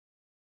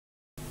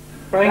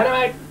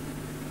Frank,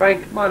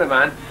 Frank, come on,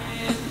 man.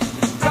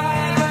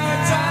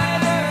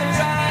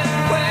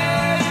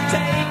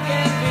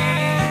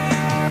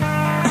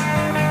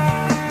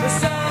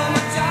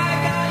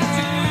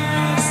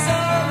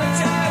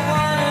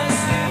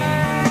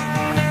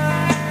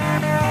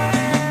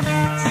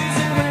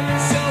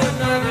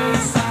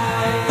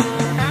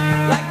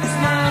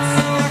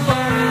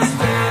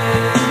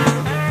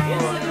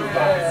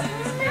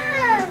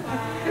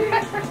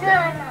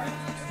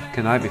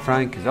 Can I Be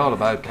Frank is all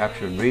about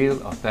capturing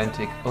real,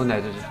 authentic,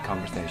 unedited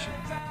conversation.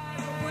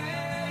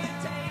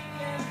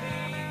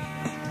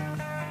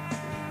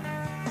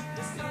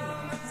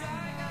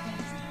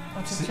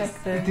 I'll just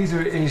check the... These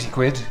are 80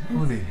 quid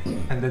only,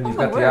 and then you've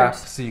got the app,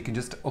 so you can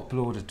just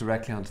upload it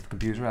directly onto the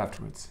computer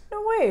afterwards.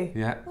 No way.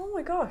 Yeah. Oh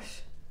my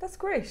gosh, that's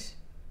great.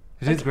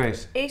 It is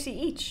great. 80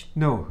 each.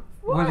 No.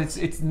 What? Well,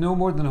 it's no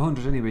more than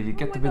 100 anyway. You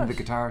get them in the gosh.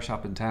 guitar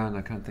shop in town.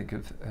 I can't think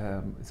of,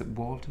 is it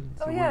Walton?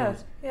 Oh yeah,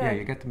 Yeah,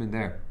 you get them in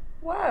there.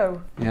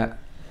 Wow. Yeah.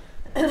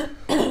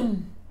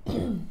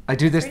 I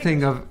do this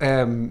thing of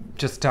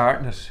just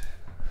starting it.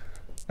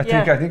 I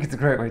think it's a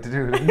great way to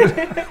do it, isn't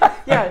it?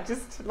 Yeah,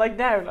 just like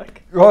now,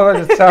 like. Oh, well,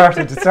 it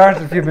started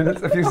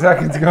a few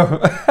seconds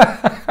ago.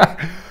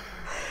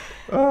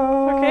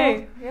 Oh.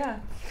 Okay, yeah.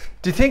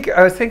 Do you think,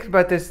 I was thinking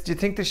about this, do you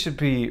think there should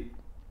be,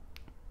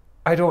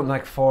 I don't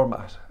like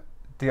format,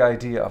 the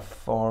idea of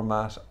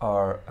format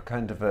or a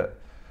kind of a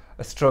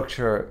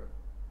structure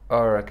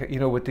or, you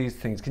know, with these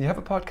things. Can you have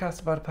a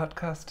podcast about a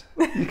podcast?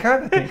 You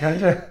can, I think, can't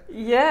you?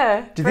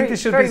 Yeah. Do you think they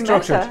should be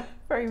structured? Meta,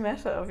 very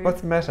meta of you.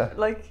 What's meta?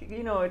 Like,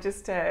 you know,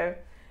 just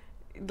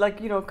like,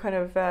 you know, kind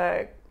of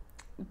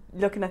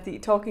looking at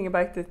talking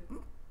about things.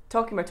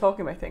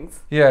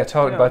 Yeah,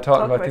 talking about things.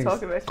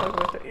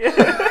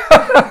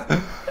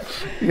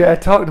 Yeah,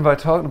 talking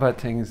about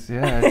things.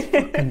 Yeah, it's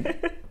fucking,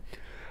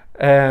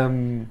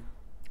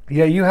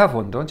 yeah, you have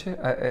one, don't you?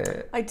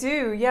 I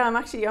do. Yeah, I'm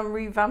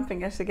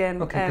revamping it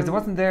again. Okay, because it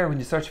wasn't there when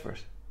you searched for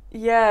it.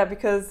 Yeah,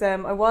 because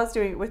I was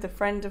doing it with a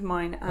friend of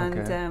mine,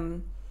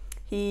 and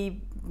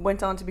he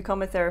went on to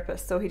become a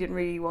therapist, so he didn't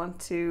really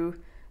want to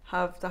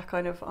have that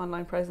kind of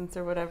online presence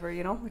or whatever,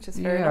 you know, which is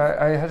fair enough.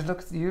 Yeah, I had a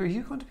look. Are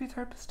you going to be a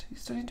therapist? Are you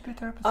studying to be a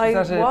therapist? I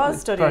was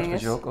studying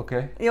it. Joke?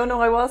 Okay. You know,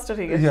 I was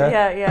studying it.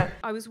 Yeah.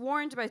 I was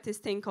warned about this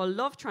thing called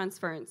love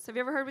transference. Have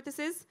you ever heard what this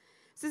is?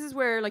 So this is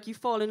where, like, you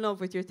fall in love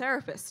with your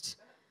therapist.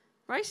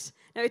 Right?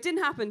 Now, it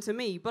didn't happen to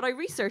me, but I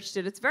researched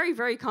it. It's very,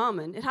 very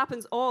common. It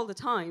happens all the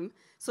time.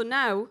 So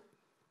now,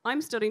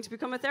 I'm studying to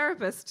become a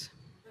therapist.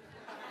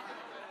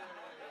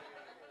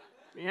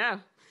 Yeah.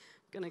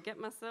 Gonna get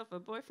myself a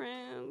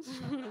boyfriend.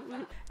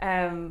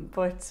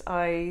 But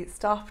I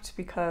stopped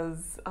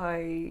because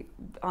I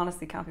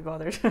honestly can't be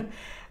bothered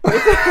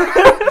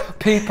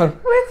People.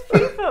 with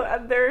people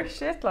and their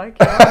shit, like,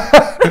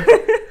 yeah.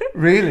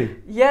 Really?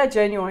 Yeah,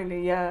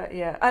 genuinely,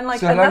 yeah. And like,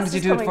 so how long did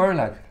you do it for,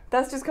 like?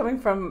 That's just coming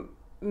from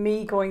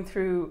me going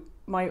through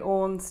my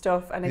own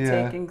stuff and it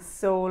taking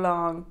so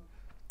long,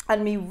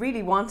 and me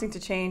really wanting to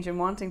change and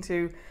wanting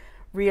to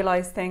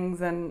realise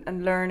things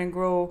and learn and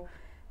grow,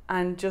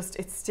 and just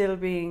it's still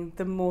being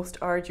the most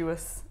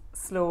arduous,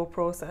 slow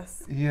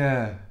process.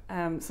 Yeah.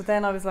 So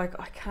then I was like,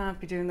 I can't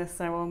be doing this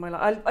now all my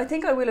life. I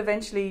think I will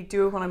eventually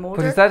do it when I'm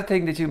older. But is that a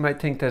thing that you might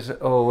think that,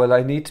 oh, well,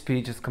 I need to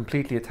be just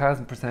completely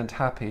 1000%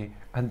 happy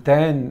and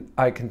then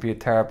I can be a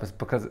therapist,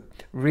 because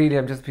really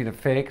I'm just being a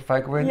fake if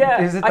I go in?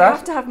 Yeah, is it I that?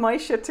 have to have my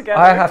shit together.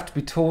 I have to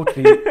be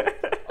totally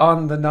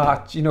on the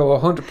notch, you know,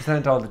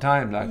 100% all the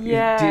time. Like,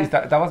 yeah.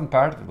 That wasn't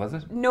part of it, was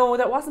it? No,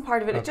 that wasn't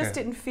part of it. Okay. It just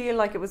didn't feel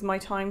like it was my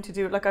time to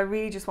do it. Like, I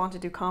really just want to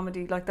do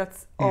comedy. Like,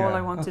 that's all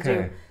I want to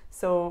do.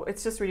 So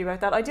it's just really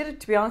about that. I did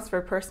it, to be honest,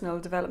 for personal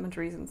development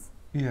reasons.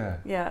 Yeah.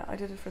 Yeah, I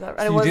did it for that.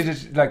 So and you did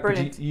it like,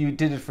 brilliant. you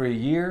did it for a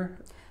year?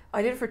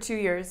 I did it for 2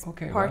 years,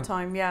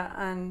 part-time, yeah.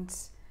 And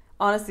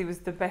honestly, it was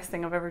the best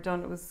thing I've ever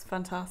done. It was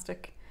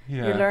fantastic.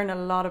 Yeah. You learn a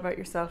lot about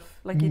yourself.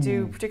 Like, you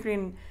do,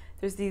 particularly in,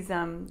 there's these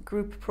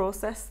group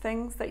process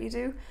things that you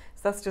do.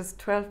 So that's just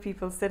 12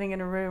 people sitting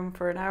in a room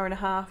for an hour and a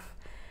half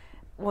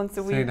once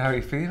a week. Saying how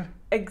you feel?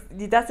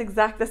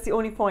 That's the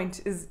only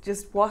point, is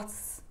just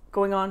what's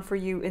going on for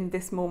you in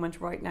this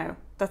moment right now.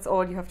 That's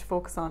all you have to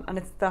focus on, and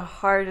it's the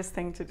hardest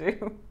thing to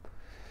do.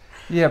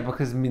 Yeah,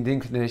 because I mean the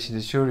inclination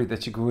is surely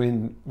that you go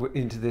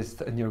into this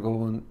and you're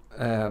going,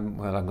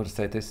 well, I'm going to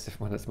say this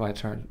when it's my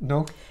turn.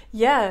 No?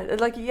 Yeah,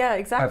 like, yeah,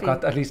 exactly.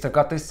 I've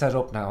got this set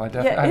up now.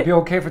 I'll be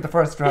okay for the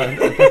first round.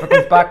 If it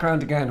comes back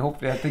round again,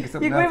 hopefully I'll think of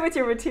something else. You go in with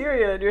your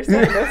material and your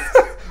set list.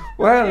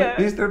 Well, at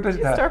least they're a bit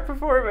of that. Start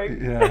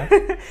performing.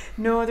 Yeah.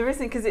 No, there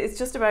isn't, because it's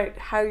just about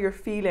how you're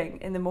feeling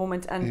in the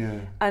moment,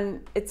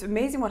 and it's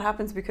amazing what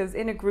happens, because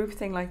in a group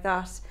thing like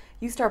that,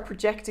 you start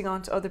projecting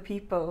onto other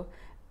people,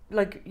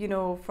 like, you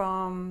know,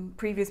 from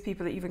previous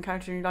people that you've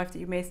encountered in your life that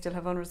you may still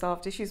have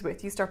unresolved issues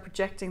with. You start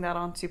projecting that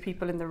onto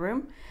people in the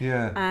room.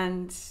 Yeah.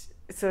 And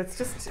so it's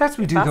just that's what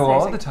we do though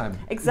all the time.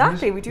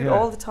 Exactly, we do it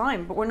all the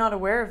time, but we're not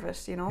aware of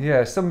it, you know.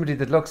 Yeah, somebody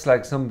that looks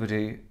like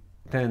somebody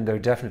then they're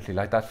definitely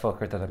like that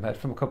fucker that I met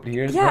from a couple of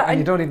years ago, Yeah, and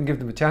you don't even give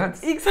them a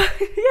chance.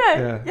 Exactly.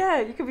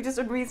 Yeah. You could be just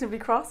unreasonably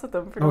cross with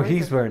them. For no Oh,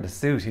 he's reason. wearing a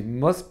suit. He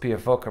must be a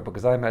fucker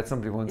because I met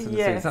somebody once in a suit.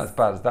 It's not as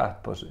bad as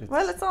that, but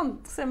it's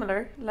on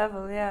similar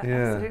level. Yeah.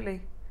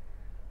 Absolutely.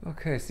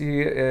 Okay, so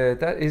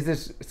that is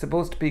it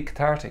supposed to be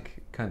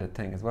cathartic kind of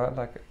thing as well,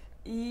 like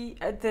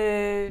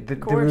The the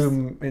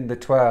room in the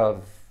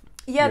 12.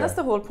 Yeah, that's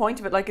the whole point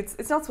of it. Like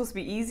it's not supposed to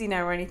be easy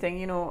now or anything,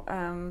 you know.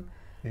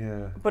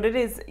 But it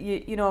is,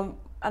 you know,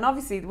 and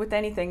obviously with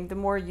anything, the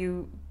more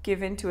you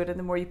give into it and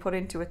the more you put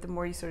into it, the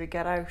more you sort of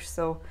get out.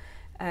 So,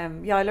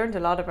 I learned a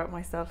lot about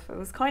myself. It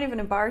was kind of an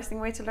embarrassing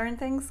way to learn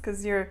things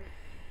because you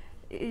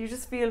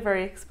just feel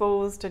very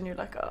exposed and you're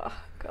like, oh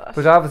gosh.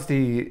 But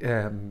obviously,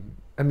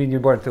 I mean, you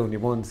weren't the only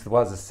ones. There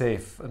was a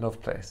safe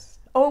enough place.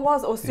 Oh, it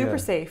was. Oh, super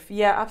safe.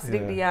 Yeah,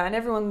 absolutely. Yeah, and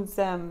everyone's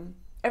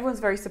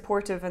very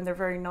supportive and they're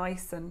very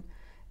nice and,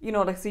 you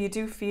know, like, so you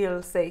do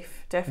feel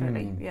safe,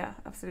 definitely. Yeah,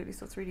 absolutely.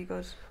 So it's really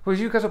good. Well,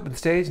 you got up on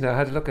stage now.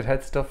 Had a look at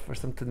Head Stuff or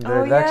something.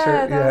 The lecture.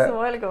 Yeah, that was a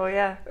while ago.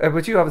 Yeah.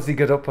 But you obviously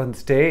get up on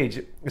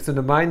stage. So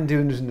the mind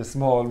doing it in a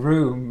small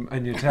room,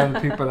 and you're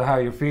telling people how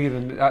you're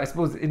feeling. I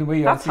suppose in a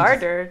way, that's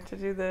harder to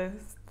do the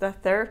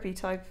therapy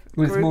type.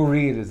 Well, it's more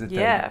real, is it?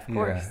 Yeah, of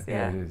course.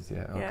 Yeah, it is.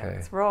 Yeah, okay. Yeah,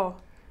 it's raw.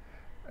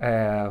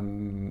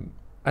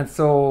 And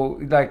so,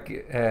 like,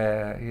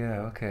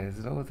 okay. Is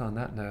it always on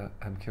that now?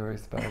 I'm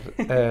curious about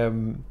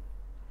it.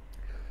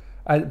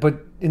 But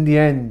in the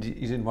end,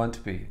 you didn't want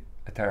to be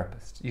a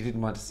therapist. You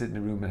didn't want to sit in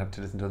a room and have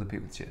to listen to other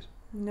people's shit.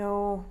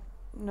 No,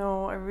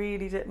 I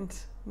really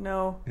didn't.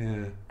 No.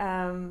 Yeah.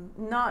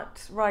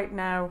 Not right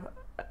now.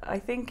 I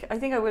think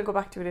I will go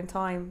back to it in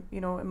time,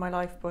 you know, in my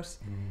life. But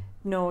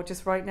no,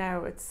 just right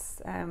now, it's.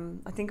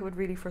 I think it would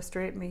really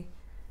frustrate me.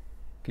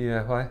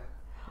 Yeah. Why?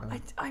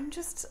 I'm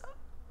just.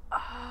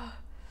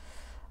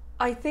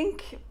 I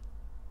think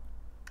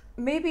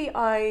maybe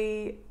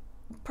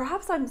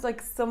perhaps I'm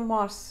like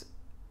somewhat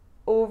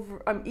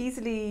I'm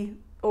easily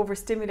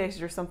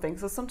overstimulated or something.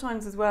 So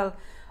sometimes as well,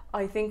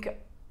 I think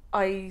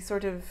I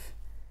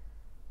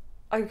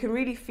can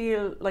really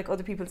feel like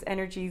other people's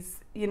energies,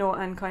 you know,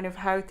 and kind of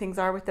how things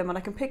are with them, and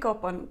I can pick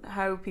up on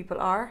how people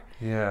are.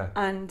 Yeah.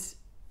 And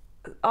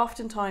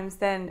oftentimes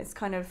then it's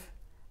kind of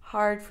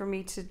hard for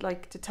me to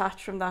like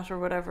detach from that or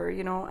whatever,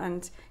 you know,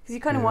 and because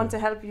you kind of want to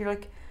help, you're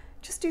like,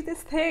 just do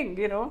this thing,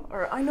 you know,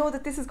 or I know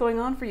that this is going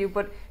on for you.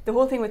 But the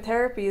whole thing with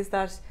therapy is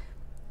that,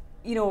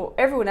 you know,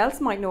 everyone else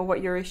might know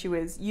what your issue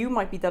is. You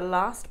might be the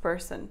last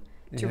person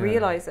to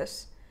realize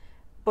it,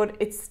 but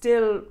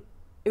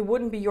it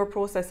wouldn't be your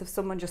process if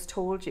someone just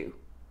told you,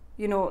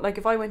 you know, like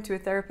if I went to a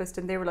therapist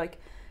and they were like,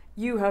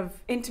 you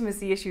have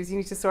intimacy issues, you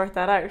need to sort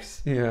that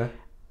out. Yeah.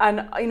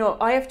 And, you know,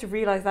 I have to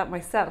realize that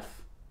myself.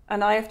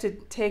 And I have to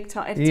take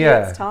time. It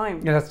takes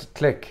time. It has to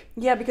click.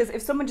 Yeah, because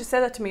if someone just said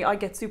that to me, I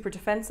get super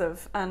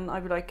defensive, and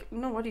I'd be like,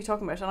 "No, what are you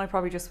talking about?" And I'd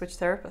probably just switch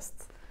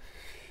therapists.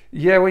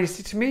 Yeah, well, you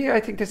see, to me, I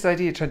think this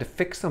idea of trying to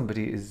fix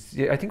somebody is.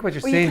 I think what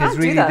you're saying is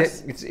really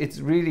it's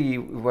really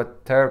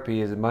what therapy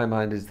is in my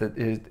mind is that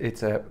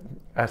it's a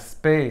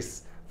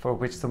space for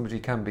which somebody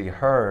can be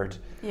heard,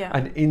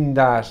 and in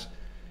that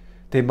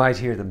they might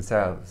hear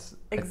themselves.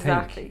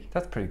 Exactly.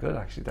 That's pretty good,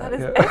 actually. That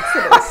is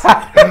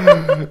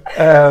excellent.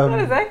 That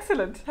is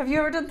excellent. Have you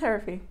ever done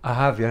therapy? I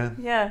have, yeah.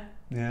 Yeah.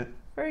 Yeah.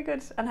 Very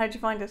good. And how'd you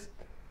find it?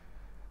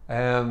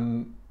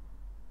 I'm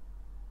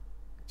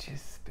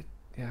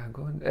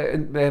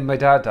going. My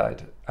dad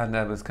died, and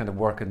I was kind of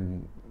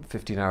working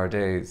 15-hour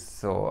days,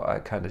 so I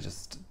kind of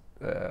just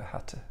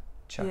had to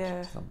chat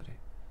to somebody.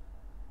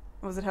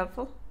 Was it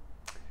helpful?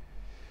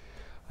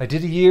 I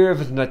did a year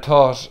of it, and I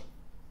thought,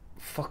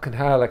 fucking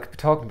hell, I could be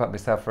talking about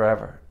myself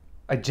forever.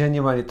 I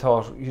genuinely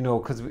thought, you know,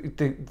 because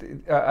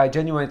I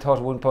genuinely thought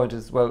at one point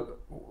is, well,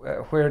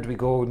 where do we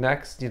go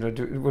next? You know,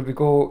 will we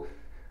go?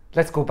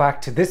 Let's go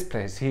back to this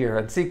place here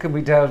and see, can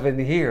we delve in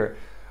here?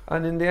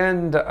 And in the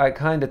end, I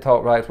kind of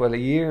thought, right, well, a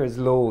year is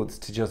loads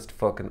to just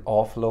fucking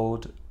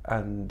offload,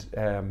 and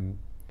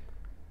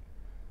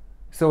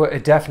so I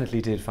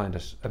definitely did find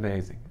it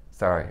amazing.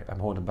 Sorry, I'm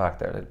holding back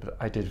there a little bit.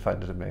 I did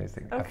find it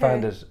amazing. Okay. I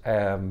found it.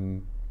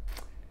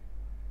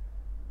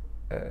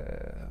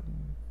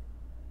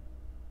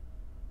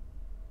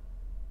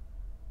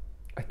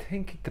 I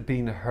think the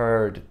being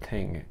heard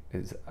thing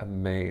is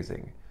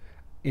amazing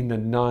in a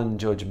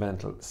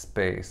non-judgmental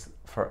space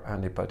for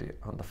anybody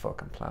on the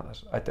fucking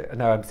planet.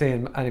 Now I'm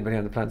saying anybody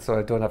on the planet, so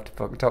I don't have to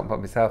fucking talk about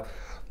myself.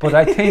 But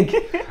I think,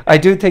 I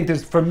do think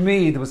for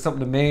me, there was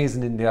something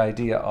amazing in the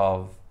idea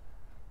of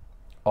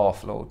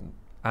offloading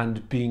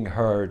and being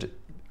heard,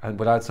 and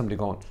without somebody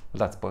going, well,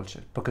 that's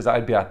bullshit. Because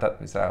I'd be at that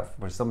myself,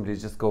 where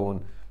somebody's just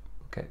going,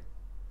 okay.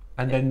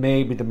 And then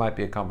maybe there might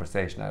be a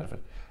conversation out of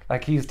it.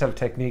 Like he used to have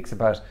techniques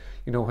about,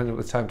 you know, when it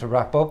was time to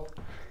wrap up.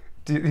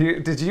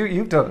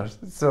 You've done it.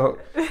 So,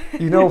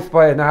 you know,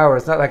 by an hour,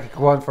 it's not like it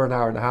go on for an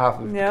hour and a half.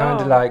 It's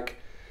kind of like,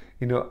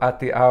 you know, at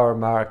the hour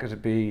mark,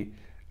 it'd be,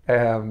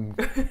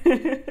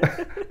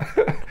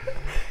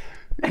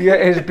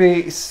 it'd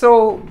be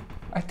so,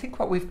 I think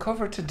what we've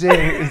covered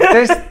today is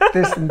this,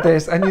 this and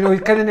this. And, you know,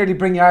 it kind of nearly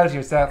bring you out of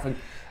yourself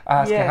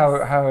ask Yes.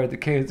 how are the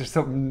kids or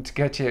something to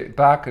get you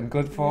back in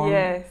good form.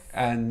 Yes.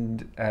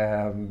 And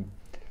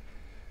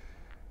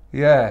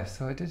yeah,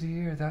 so I did a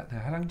year of that now.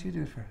 How long did you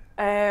do it for?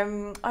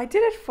 I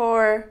did it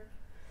for,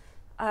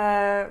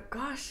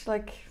 gosh,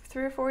 like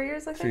 3 or 4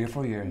 years, I think. 3 or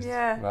 4 years?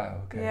 Yeah.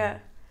 Wow, okay. Yeah.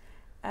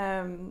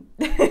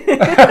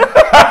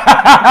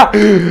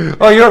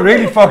 Oh, you're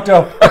really fucked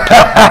up.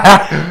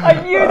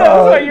 I knew that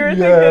was what you were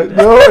thinking.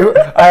 No,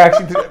 I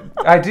actually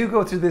I do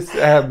go through this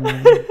in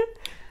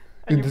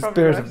you're the probably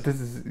spirit right. of this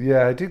is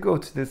I do go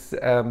to this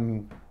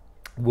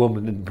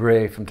woman in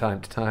Bray from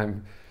time to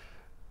time.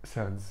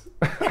 Sounds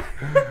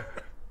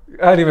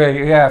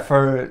anyway, yeah,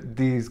 for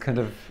these kind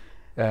of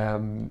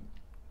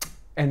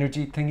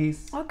energy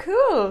thingies. Oh,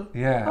 cool.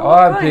 Yeah. Oh,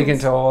 I'm thanks. big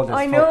into all this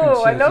I fucking know.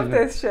 shit. I love you know.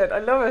 this shit. I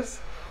love it.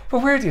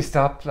 But where do you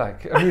stop?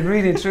 Like, I mean,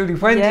 really and truly,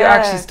 when do you Yeah.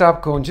 actually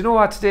stop going, do you know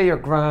what, today you're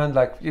grand,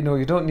 like, you know,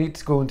 you don't need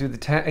to go and do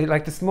the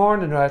like this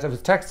morning, right, I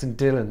was texting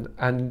Dylan,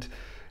 and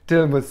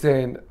Dylan was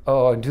saying,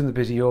 oh, I'm doing a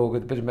bit of yoga,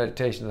 a bit of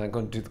meditation, and I'm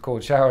going to do the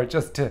cold shower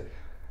just to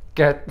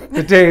get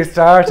the day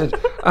started.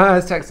 And I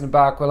was texting him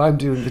back, well, I'm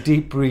doing the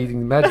deep breathing,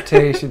 the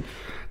meditation,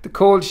 the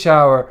cold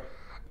shower,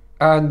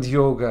 and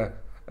yoga.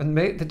 And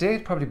the day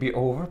would probably be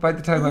over by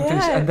the time I'm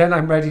finished, Yeah. and then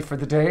I'm ready for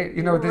the day.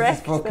 You know, this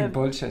Wrecked is fucking then.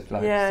 bullshit.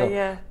 Like, Yeah, so.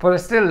 yeah.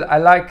 But I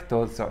like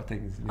those sort of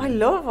things. you I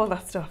know. love all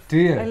that stuff. Do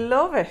you? I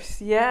love it.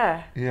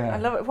 Yeah. Yeah. I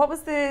love it. What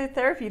was the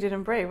therapy you did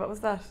in Bray? What was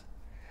that?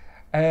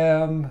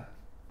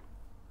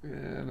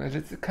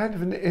 It's kind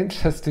of an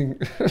interesting.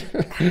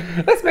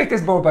 Let's make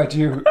this more about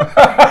you.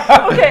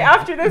 Okay,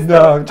 after this.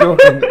 No, I'm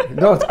joking.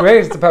 No, it's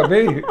great. It's about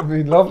me. I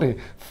mean, lovely.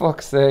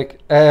 Fuck's sake.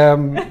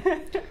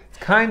 It's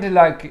kind of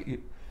like.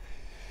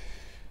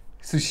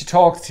 So she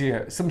talks to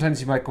you.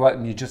 Sometimes you might go out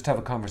and you just have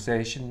a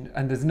conversation,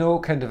 and there's no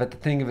kind of at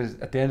the end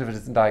of it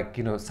isn't like,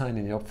 you know,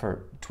 signing you up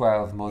for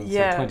 12 months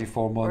or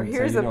 24 months. Or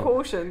here's a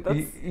potion. That's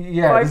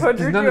Yeah, there's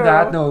 500 none of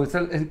that. euro.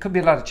 No, it could be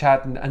a lot of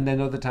chatting, and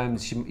then other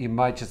times you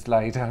might just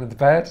lie down in the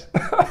bed.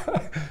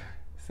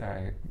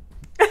 Sorry,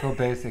 so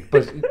basic.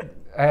 But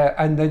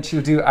and then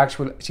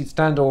she'd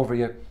stand over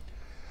you.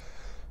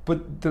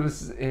 But there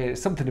was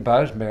something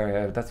about it,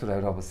 Mary. That's what I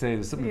would always say. There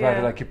was something about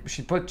it, like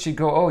she'd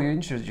go, "Oh, you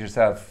injured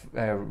yourself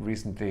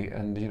recently,"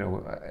 and you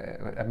know,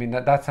 I mean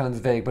that sounds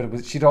vague,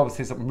 but she'd always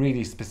say something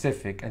really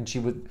specific, and she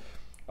would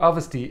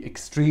obviously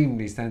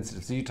extremely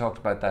sensitive. So you talked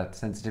about that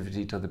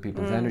sensitivity to other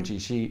people's energy.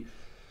 She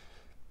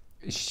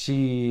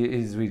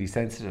is really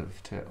sensitive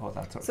to all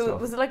that sort of stuff. So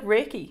was it like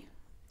Reiki?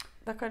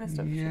 That kind of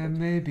stuff? Yeah,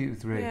 maybe it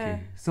was Reiki, Yeah.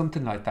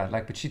 something like that.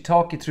 Like, but she'd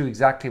talk you through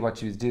exactly what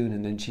she was doing,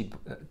 and then she'd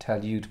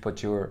tell you to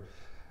put your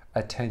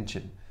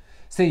attention.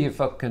 Say you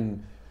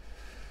fucking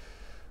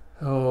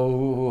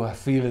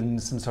feeling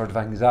some sort of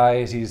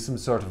anxiety, some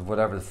sort of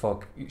whatever the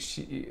fuck,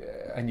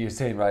 and you're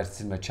saying, right,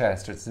 it's in my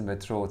chest or it's in my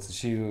throat, so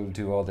she'll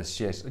do all this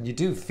shit, and you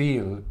do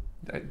feel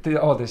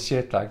all this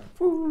shit, like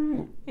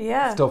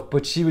Yeah. stuff,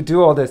 but she would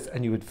do all this,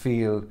 and you'd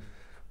feel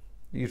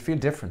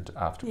different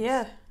afterwards.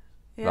 Yeah.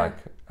 Yeah. Like,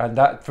 and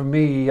that for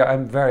me,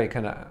 I'm very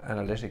kind of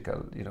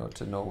analytical, you know,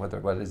 to know whether,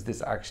 well, is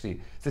this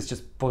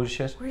just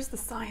bullshit? Where's the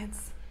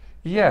science?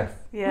 Yeah.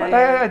 Yeah, Well,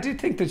 yeah. I do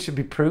think there should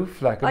be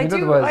proof. Like, I mean, I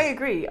otherwise,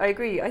 agree.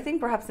 I think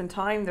perhaps in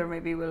time there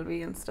maybe will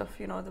be and stuff,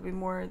 you know, there'll be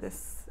more of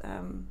this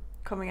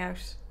coming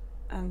out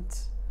and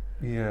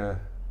yeah,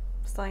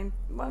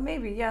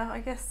 I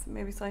guess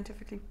maybe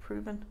scientifically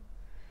proven.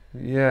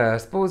 yeah. I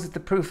suppose the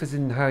proof is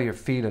in how you're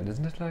feeling,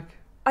 isn't it? Like,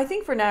 I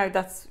think for now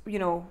that's, you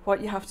know, what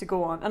you have to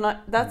go on, and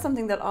that's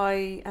something that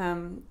I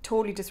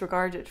totally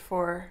disregarded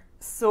for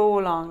so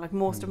long, like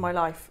most of my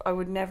life. I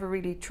would never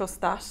really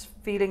trust that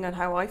feeling and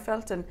how I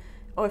felt, and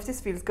if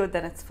this feels good,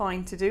 then it's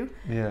fine to do.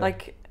 yeah,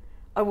 Like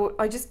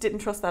I just didn't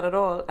trust that at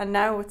all, and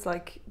now it's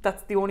like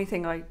that's the only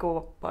thing I go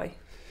up by.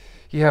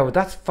 yeah. Well,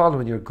 that's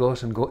following your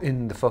gut and go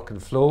in the fucking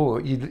flow.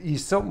 We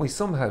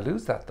somehow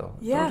lose that though,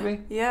 Yeah, don't we?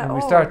 yeah. When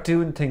we start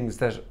doing things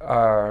that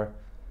are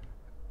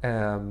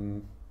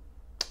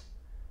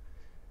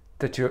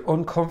that you're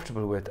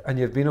uncomfortable with, and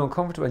you've been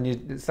uncomfortable, and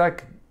it's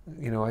like,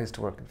 you know, I used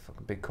to work in a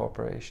fucking big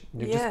corporation.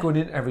 You're just going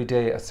in every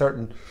day a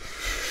certain.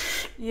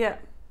 Yeah.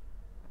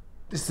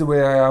 This is the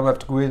way I am. I have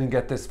to go in and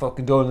get this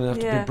fucking done, and I have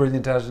to be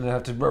brilliant at it, and I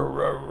have to.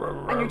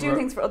 And you're doing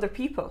things for other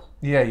people.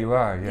 Yeah, you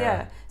are.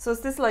 Yeah. So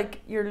it's this,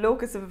 like, your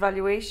locus of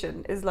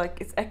evaluation is like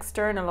it's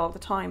external all the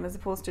time, as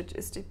opposed to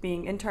just it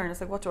being internal. It's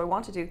like, what do I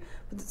want to do?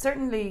 But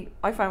certainly,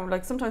 I found,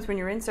 like, sometimes when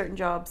you're in certain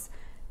jobs,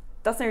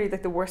 that's nearly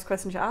like the worst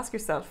question to ask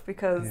yourself,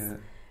 because. Yeah.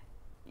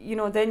 You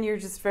know, then you're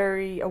just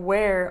very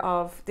aware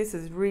of, this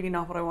is really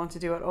not what I want to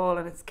do at all,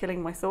 and it's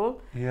killing my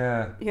soul.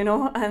 Yeah. You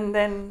know, and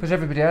then. But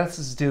everybody else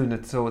is doing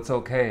it, so it's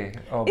okay.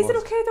 Almost. Is it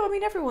okay though? I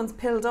mean, everyone's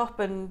pilled up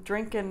and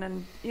drinking,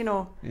 and you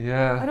know.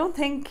 Yeah. I don't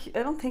think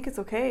it's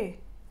okay.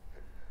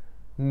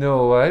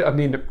 No, I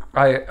mean,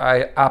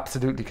 I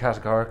absolutely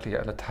categorically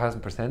and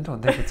 1,000%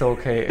 don't think it's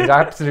okay. It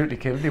absolutely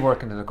killed me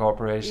working in a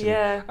corporation.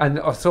 Yeah. And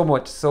so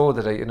much so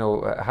that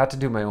I had to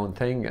do my own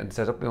thing and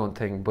set up my own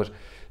thing, but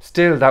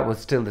still, that was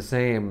still the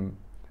same.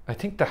 I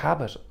think the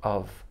habit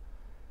of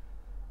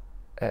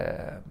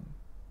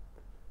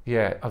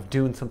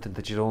doing something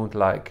that you don't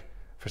like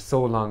for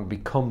so long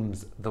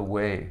becomes the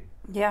way.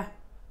 Yeah.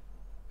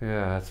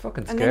 Yeah, it's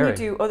fucking And scary.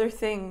 then you do other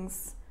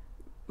things,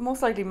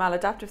 most likely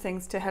maladaptive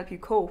things, to help you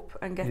cope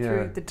and get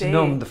through the day. To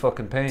numb the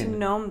fucking pain. To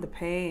numb the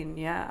pain,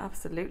 yeah,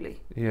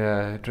 absolutely.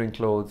 Yeah, drink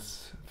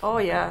loads. Oh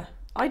yeah,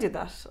 I did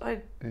that.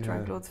 I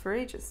drank loads for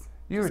ages.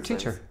 You were a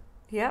teacher.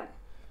 Yeah.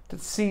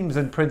 That seems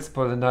in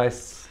principle a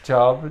nice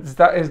job. Is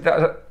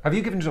that have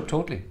you given it up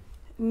totally?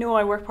 No,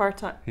 I work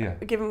part-time. Yeah.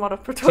 Given what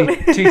up for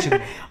totally.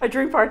 Teaching. I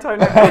drink part-time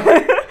now.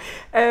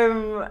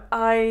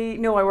 I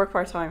work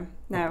part-time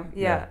now,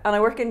 yeah. And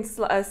I work in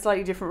a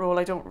slightly different role.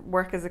 I don't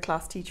work as a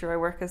class teacher. I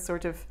work as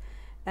sort of,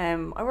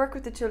 I work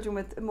with the children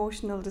with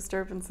emotional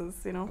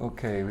disturbances, you know.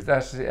 Okay, was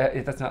that's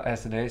not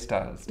S&A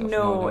style stuff?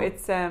 No,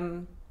 it's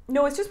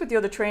it's just with the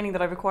other training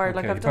that I've acquired.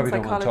 Okay, Like I've you done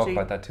probably psychology. don't want to talk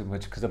about that too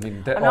much because I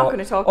mean, I'm not going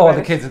to talk all about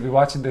the it. kids will be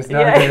watching this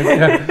nowadays.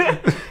 Yeah.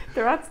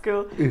 They're at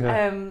school.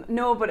 Yeah.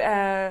 No, but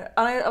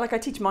I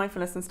teach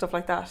mindfulness and stuff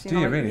like that. Do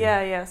you really?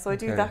 Yeah. So I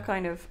do that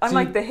kind of. I'm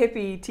like the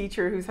hippie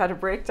teacher who's had a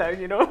breakdown,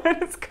 you know,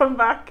 and it's come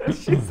back and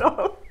she's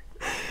all.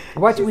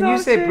 When you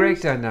say changed.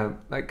 breakdown now,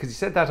 like, because you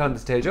said that on the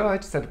stage, I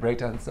just had a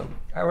breakdown. So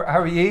how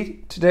are you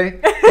today?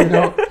 You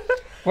know,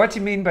 what do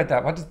you mean by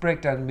that? What does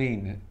breakdown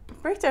mean?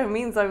 Breakdown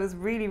means I was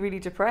really, really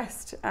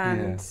depressed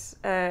and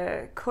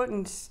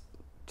couldn't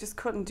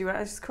do it.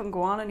 I just couldn't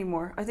go on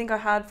anymore. I think I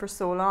had for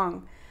so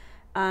long,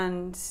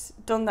 and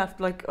done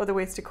that, like other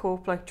ways to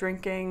cope, like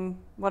drinking,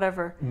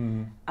 whatever.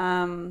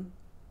 And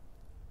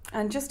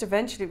just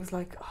eventually it was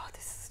like, oh,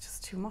 this is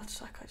just too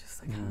much. Like I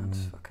can't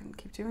fucking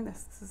keep doing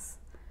this.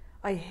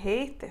 I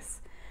hate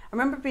this. I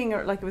remember being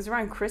like, it was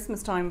around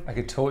Christmas time. I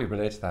could totally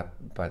relate to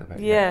that, by the way.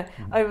 Yeah,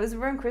 I was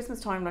around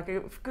Christmas time. Like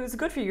it was a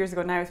good few years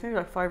ago now. It's maybe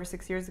like 5 or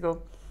 6 years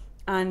ago,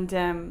 and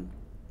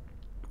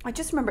I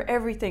just remember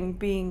everything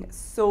being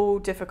so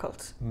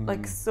difficult.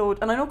 Like so,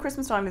 and I know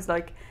Christmas time is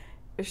like,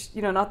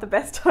 you know, not the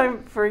best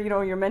time for, you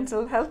know, your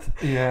mental health.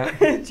 Yeah.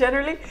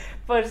 Generally,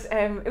 but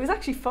it was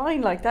actually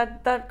fine. Like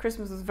that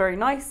Christmas was very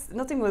nice.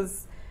 Nothing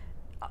was,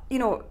 you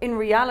know, in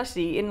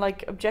reality, in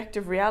like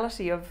objective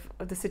reality of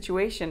the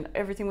situation,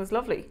 everything was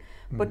lovely.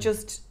 But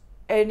just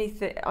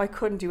anything, I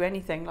couldn't do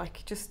anything.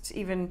 Like just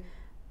even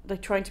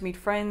like trying to meet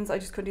friends, I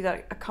just couldn't do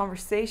that. A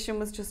conversation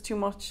was just too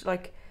much.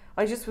 Like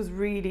I just was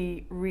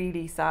really,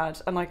 really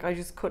sad, and like I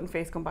just couldn't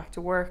face going back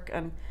to work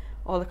and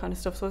all the kind of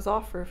stuff. So I was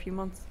off for a few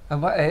months.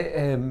 And why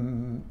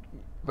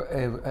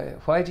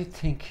do you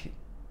think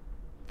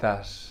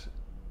that,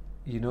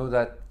 you know,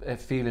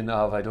 that feeling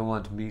of I don't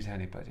want to meet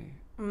anybody?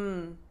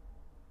 You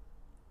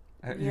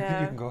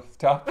can go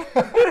stop. Or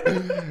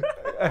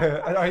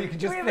you can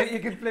just you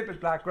can flip it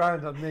black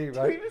round on me,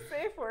 right? Do we have a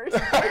safe word?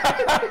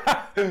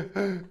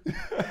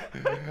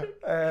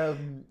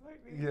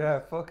 Yeah,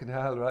 fucking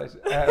hell, right?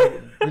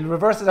 We'll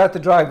reverse it out the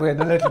driveway in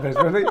a little bit,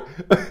 will we?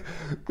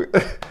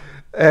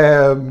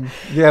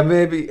 Yeah,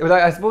 maybe. But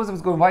I suppose I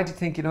was going, why do you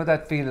think, you know,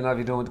 that feeling of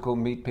you don't want to go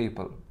meet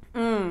people?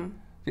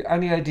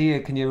 Any idea,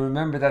 can you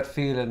remember that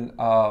feeling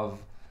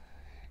of,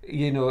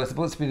 you know, I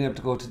suppose being able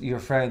to go to your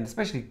friends,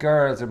 especially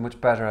girls, are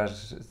much better at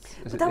it.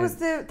 But that was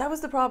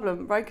the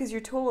problem, right? Because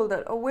you're told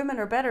that, oh, women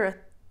are better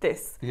at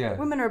this. Yeah.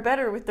 Women are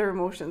better with their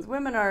emotions.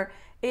 Women are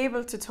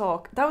able to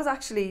talk.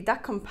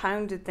 That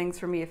compounded things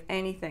for me, if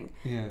anything.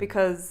 Yeah.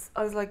 Because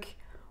I was like,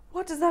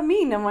 what does that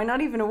mean? Am I not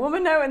even a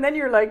woman now? And then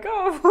you're like,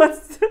 oh,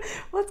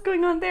 what's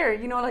going on there?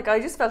 You know, like I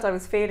just felt I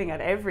was failing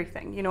at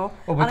everything, you know.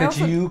 Oh, but that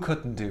you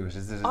couldn't do it.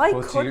 I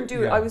couldn't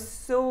do it. I was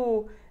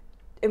so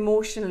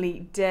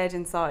emotionally dead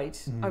inside.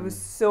 I was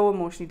so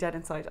emotionally dead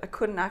inside. I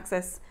couldn't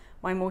access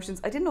my emotions.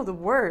 I didn't know the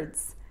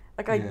words.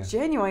 Like I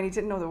genuinely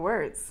didn't know the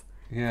words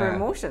for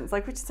emotions.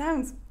 Like, which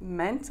sounds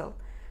mental,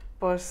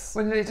 but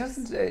well, it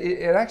doesn't.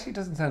 It actually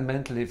doesn't sound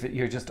mental if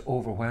you're just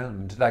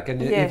overwhelmed. Like,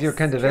 and yes, if you're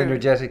kind of true.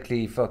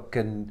 energetically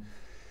fucking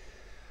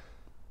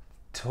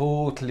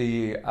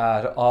totally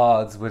at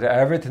odds with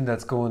everything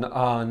that's going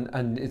on,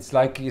 and it's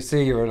like you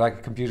say you're like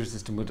a computer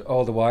system with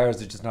all the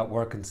wires are just not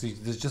working, so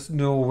there's just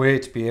no way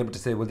to be able to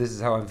say, well, this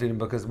is how I'm feeling,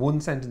 because one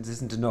sentence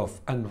isn't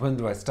enough, and when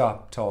do I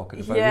stop talking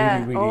if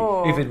I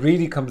really if it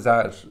really comes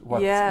out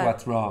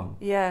what's wrong.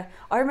 I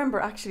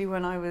remember actually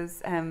when I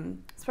was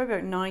it's probably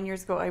about 9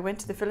 years ago, I went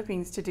to the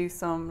Philippines to do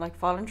some like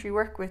voluntary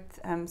work with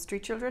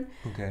street children,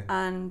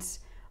 and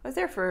I was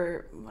there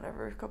for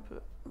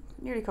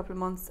nearly a couple of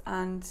months,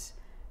 and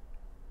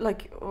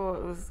like, it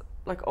was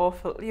like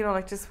awful, you know,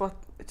 like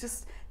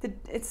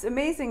it's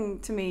amazing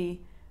to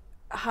me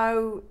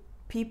how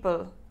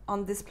people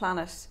on this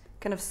planet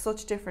can have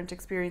such different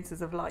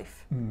experiences of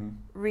life,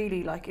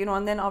 really, like, you know,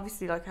 and then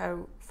obviously like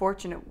how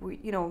fortunate we,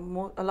 you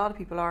know, a lot of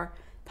people are,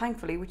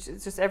 thankfully, which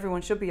is just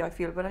everyone should be, I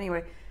feel. But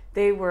anyway,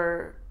 they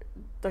were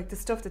like, the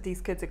stuff that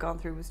these kids had gone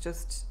through was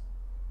just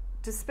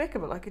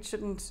despicable. Like it's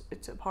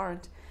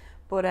abhorrent.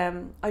 But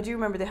I do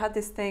remember they had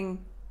this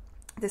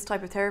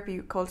type of therapy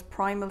called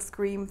primal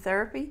scream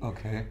therapy.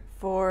 Okay.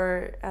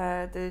 For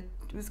it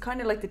was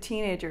kind of like the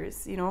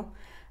teenagers, you know,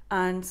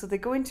 and so they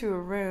go into a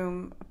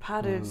room, a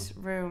padded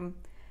room,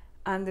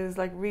 and there's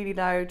like really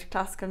loud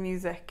classical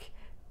music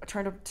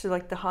turned up to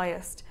like the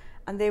highest,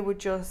 and they would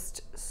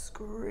just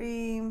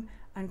scream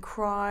and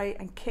cry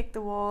and kick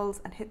the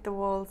walls and hit the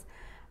walls.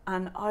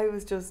 And I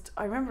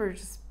remember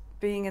just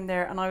being in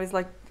there, and I was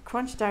like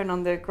crunched down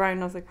on the ground,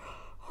 and I was like,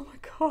 oh my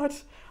God.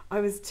 I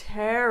was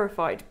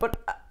terrified. But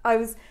I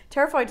was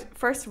terrified,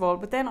 first of all,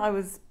 but then I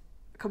was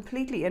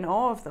completely in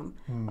awe of them.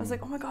 I was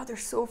like, oh my God, they're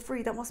so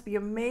free. That must be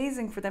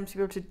amazing for them to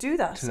be able to do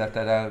that. To let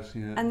that out,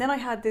 yeah. And then I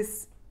had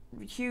this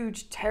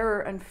huge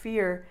terror and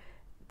fear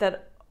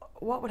that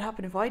what would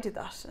happen if I did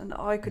that? And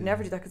I could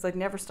never do that because I'd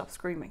never stop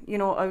screaming. You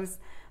know, I was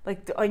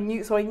like, I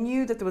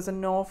knew that there was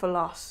an awful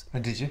lot.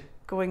 And did you?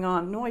 Going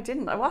on. No, I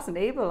didn't. I wasn't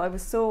able. I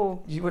was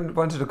so... You wouldn't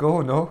wanted to go,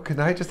 no? Can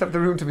I just have the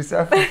room to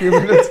myself for a few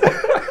minutes?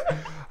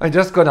 I'm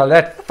just going to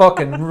let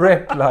fucking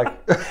rip, like...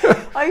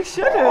 I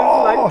should have.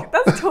 Like,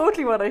 that's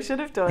totally what I should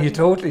have done. You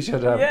totally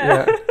should have,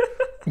 yeah.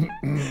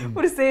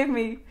 Would have saved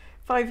me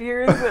 5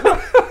 years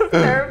of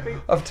therapy.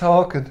 Of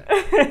talking.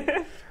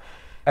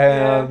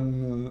 Yeah,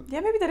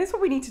 maybe that is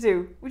what we need to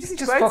do. We just need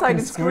to go outside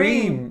and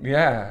scream.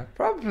 Yeah,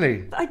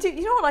 probably. I do.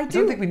 You know what I do?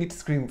 I don't think we need to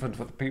scream in front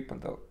of other people,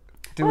 though.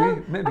 Do we?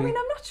 Maybe. I mean,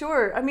 I'm not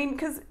sure. I mean,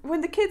 because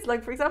when the kids,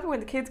 like, for example, when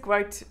the kids go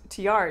out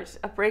to yard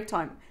at break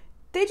time,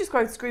 they just go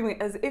out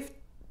screaming as if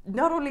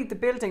not only the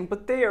building,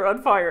 but they are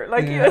on fire.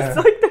 Like, you know, it's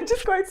like they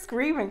just go out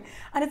screaming.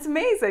 And it's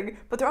amazing.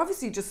 But they're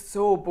obviously just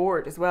so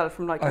bored as well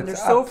from, like, and they're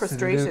so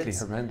frustrated. It's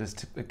absolutely horrendous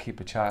to keep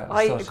a child.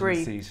 I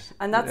agree. Seat.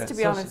 And that's, to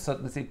be honest... Sit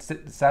in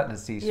the sat in the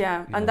seat.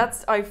 Yeah, and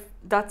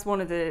that's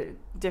one of the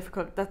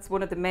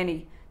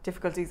many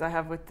difficulties I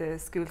have with the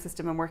school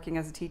system and working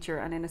as a teacher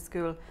and in a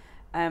school.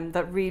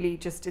 That really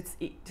it's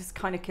just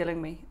kind of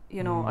killing me.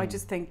 You know, I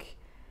just think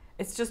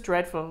it's just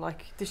dreadful.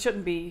 Like, there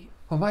shouldn't be...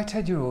 Well, my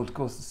 10-year-old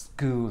goes to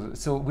school,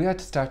 so we had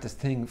to start this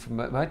thing from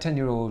my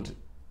 10-year-old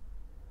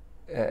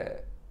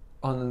so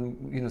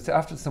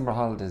after the summer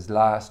holidays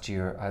last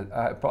year,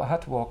 I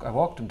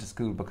walked him to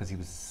school because he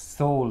was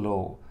so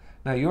low.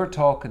 Now, you're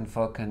talking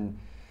fucking,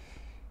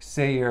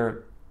 say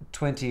you're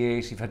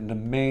 28, you've had an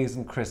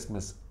amazing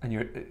Christmas, and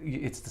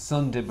it's the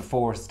Sunday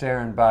before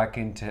staring back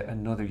into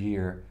another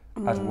year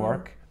at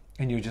work,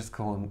 and you're just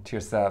going to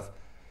yourself,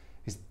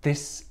 is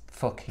this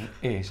fucking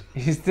it?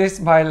 Is this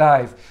my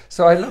life?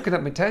 So I'm looking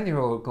at my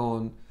 10-year-old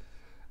going,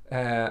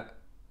 I'm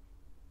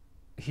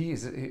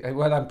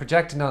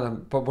projecting on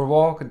him, but we're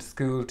walking to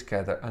school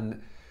together,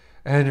 and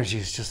energy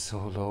is just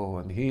so low,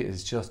 and he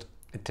is just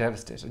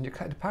devastated. And you're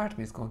kind of, part of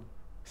me is going,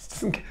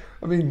 this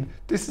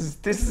is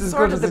as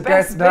good as it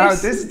gets now.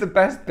 This is the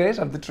best bit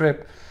of the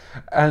trip.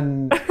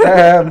 And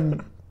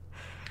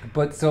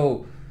but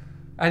so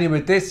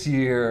anyway, this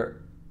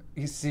year,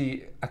 you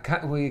see,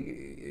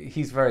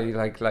 he's very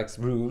likes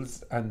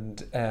rules,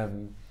 and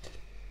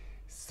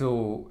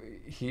so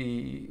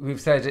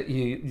we've said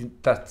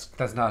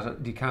that's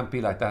not, you can't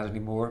be like that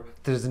anymore.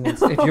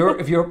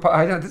 If you're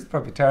I know this is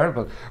probably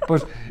terrible,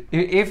 but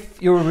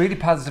if you're really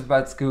positive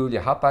about school, you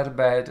hop out of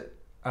bed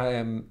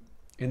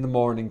in the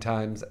morning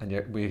times, and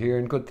we're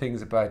hearing good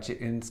things about you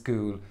in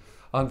school.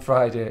 On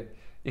Friday,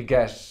 you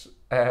get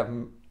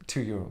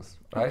 €2,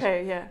 right?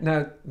 Okay, yeah.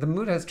 Now the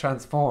mood has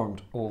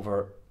transformed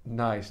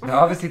overnight. Now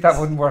obviously that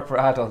wouldn't work for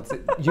adults.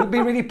 You'll be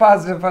really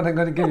positive, and I'm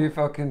going to give you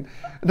fucking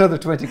another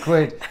 20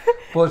 quid.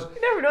 But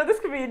you never know, this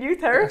could be a new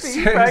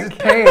therapy.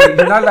 Frank.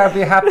 You're not allowed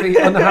to be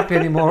unhappy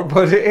anymore.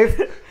 But if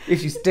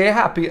you stay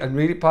happy and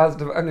really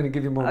positive, I'm going to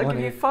give you more money. I'll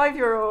give you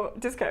 €5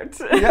 discount.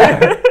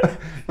 Yeah,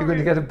 you're going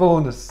to get a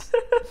bonus.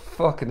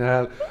 Fucking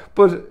hell.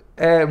 But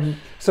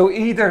so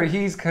either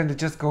he's kind of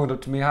just going up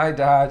to me, hi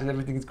Dad, and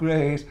everything's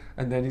great,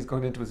 and then he's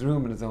going into his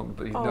room on his own.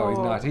 But no, he's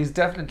not. He's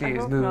definitely,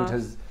 his mood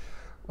has,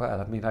 well,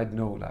 I mean, I'd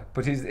know that,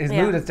 but his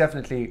mood has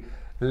definitely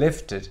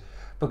lifted,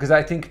 because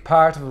I think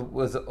part of it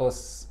was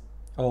us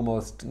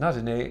almost, not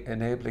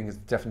enabling is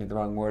definitely the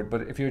wrong word,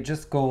 but if you're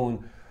just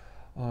going,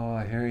 oh,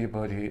 I hear you,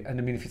 buddy, and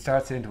I mean, if you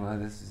start saying to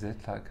him, this is it,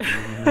 like,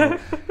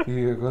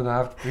 you're going to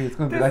have to be, it's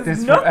going to be like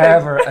this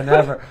forever and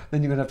ever,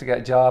 then you're going to have to get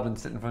a job and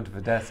sit in front of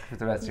a desk for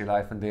the rest of your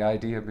life, and the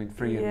idea of being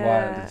free and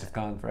wild is just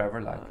gone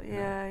forever, like.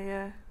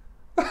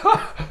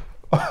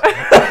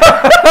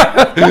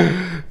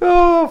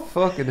 Oh,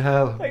 fucking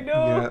hell. I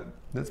know. Yeah,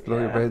 let's blow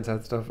your brains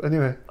out stuff.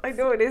 Anyway. I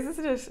know, it is,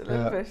 isn't it? A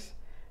little bit.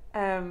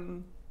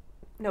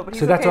 No, but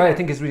so that's why I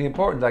think it's really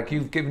important. Like,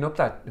 you've given up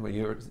that,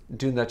 you're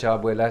doing that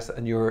job way less,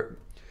 and you're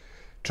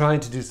trying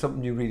to do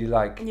something you really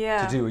like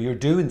to do. You're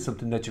doing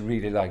something that you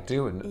really like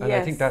doing. And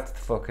I think that's the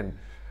fucking,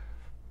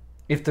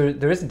 if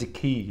there isn't a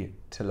key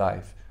to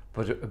life,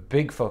 but a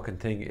big fucking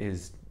thing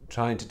is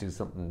trying to do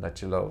something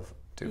that you love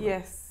doing.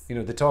 Yes. You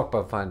know, they talk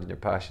about finding your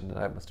passion, and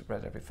I must have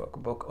read every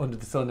fucking book under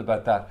the sun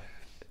about that.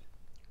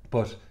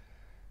 But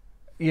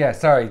yeah,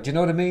 sorry, do you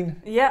know what I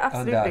mean? Yeah,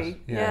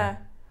 absolutely. Yeah.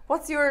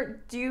 What's your,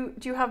 do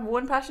you have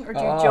one passion, or do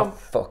you jump?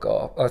 Fuck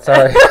off. Oh,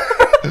 sorry.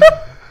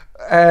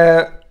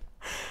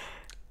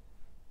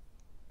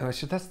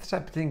 That's the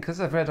type of thing,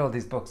 because I've read all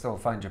these books,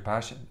 find your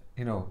passion,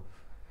 you know.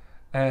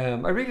 I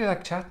really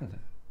like chatting.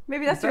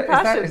 Maybe that's your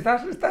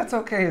passion. That's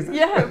okay, is it?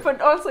 Yeah, but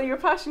also your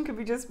passion could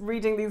be just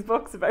reading these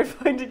books about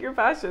finding your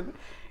passion.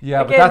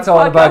 Yeah, Again, but that's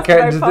all about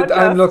getting. I'm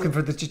podcast. looking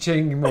for the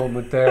cha-ching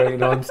moment there. You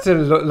know, I'm still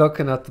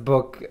looking at the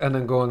book and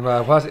I'm going,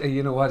 well, what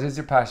is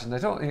your passion? I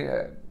don't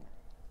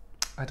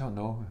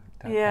know.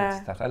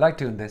 I like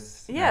doing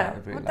this. Yeah,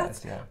 I've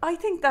realised. Yeah, I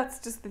think that's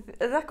just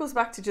that goes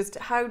back to just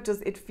how does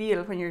it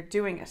feel when you're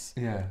doing it.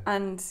 Yeah,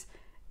 and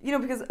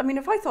because I mean,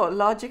 if I thought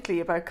logically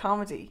about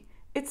comedy,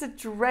 it's a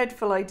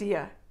dreadful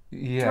idea.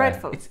 Yeah,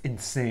 dreadful. It's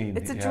insane.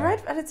 It's a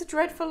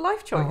dreadful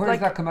life choice. Well, where does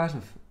that come out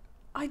of?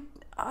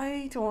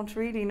 I don't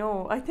really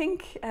know. I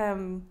think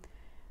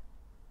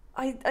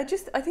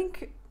I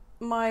think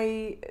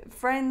my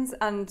friends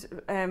and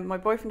my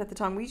boyfriend at the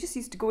time, we just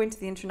used to go into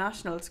the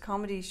international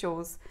comedy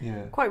shows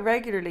quite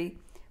regularly.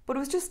 But it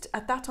was just,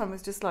 at that time, it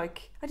was just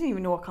like, I didn't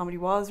even know what comedy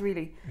was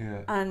really.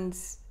 Yeah. And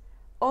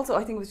also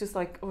I think it was just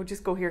like, oh,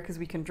 just go here because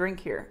we can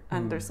drink here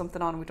and there's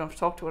something on and we don't have to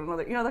talk to one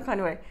another, that kind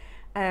of way.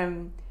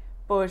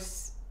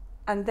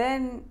 And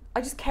then I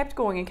just kept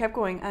going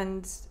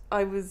and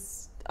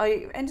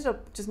I ended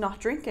up just not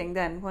drinking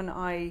then when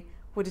I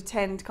would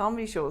attend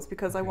comedy shows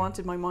because I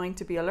wanted my mind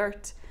to be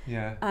alert.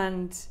 Yeah.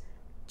 And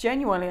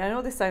genuinely, I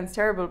know this sounds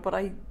terrible, but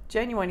I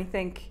genuinely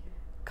think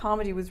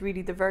comedy was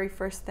really the very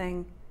first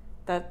thing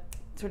that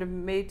sort of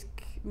made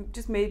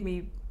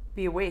me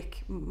be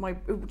awake.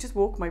 It just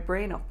woke my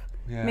brain up.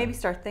 Yeah. Made me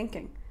start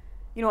thinking.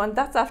 And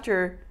that's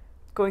after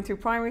going through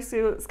primary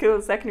school,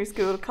 secondary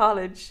school,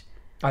 college.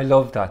 I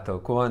love that though.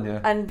 Go on, yeah.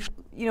 And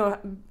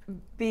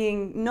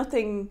being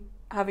nothing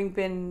having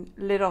been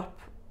lit up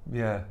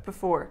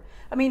before.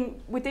 I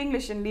mean, with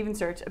English and Leaving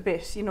Cert a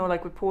bit,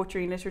 like with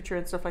poetry and literature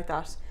and stuff like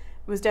that,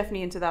 I was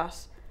definitely into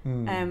that.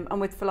 And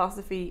with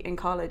philosophy in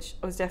college,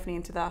 I was definitely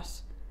into that,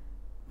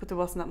 but there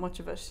wasn't that much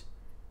of it.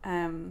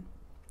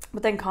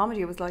 But then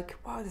comedy, I was like,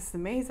 wow, this is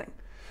amazing.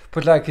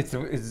 But like, it's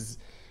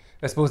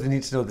I suppose they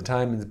need to know the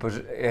timings, but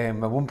at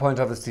one point,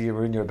 obviously, you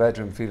were in your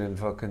bedroom feeling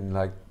fucking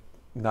like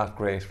not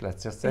great,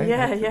 let's just say.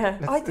 Yeah.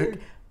 I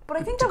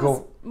think that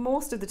was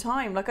most of the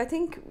time. Like, I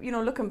think,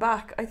 looking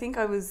back, I think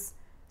I was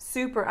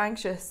super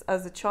anxious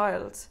as a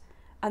child,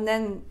 and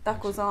then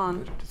that goes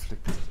on. Just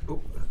flick this.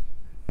 Oh.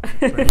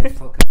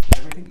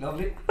 Everything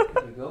lovely.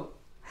 There we go.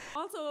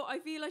 Also, I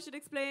feel I should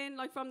explain,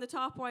 like, from the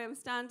top why I'm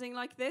standing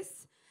like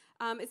this.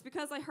 It's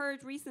because I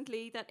heard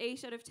recently that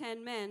 8 out of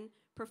 10 men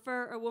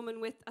prefer a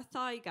woman with a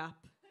thigh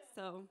gap.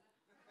 So.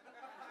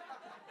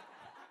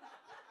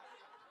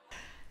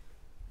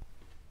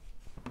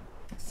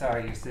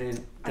 Sorry, you're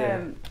saying.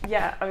 I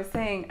was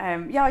saying.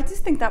 I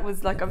just think that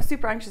was like, I was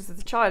super anxious as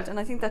a child, and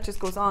I think that just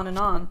goes on,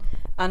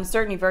 and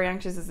certainly very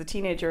anxious as a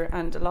teenager,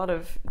 and a lot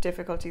of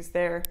difficulties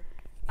there.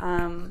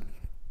 And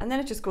then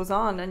it just goes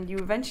on, and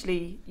you're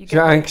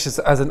anxious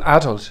as an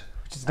adult,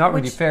 which is not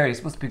really fair. You're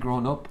supposed to be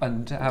grown up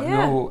and have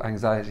no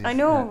anxieties. I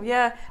know,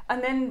 yeah.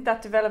 And then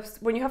that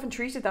develops when you haven't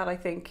treated that. I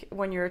think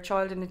when you're a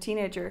child and a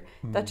teenager,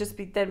 that just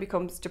then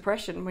becomes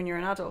depression when you're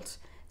an adult.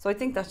 So I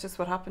think that's just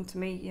what happened to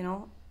me.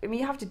 I mean,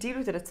 you have to deal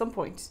with it at some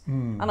point,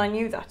 and I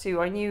knew that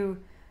too. I knew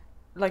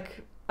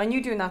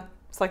doing that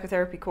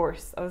psychotherapy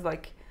course, I was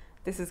like,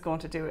 this is going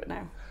to do it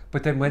now.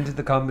 But then when did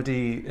the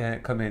comedy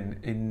come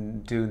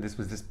in doing this?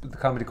 Was the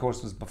comedy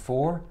course was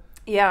before?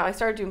 Yeah, I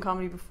started doing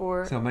comedy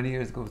before. So how many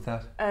years ago was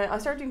that? I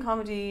started doing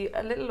comedy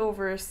a little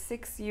over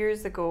 6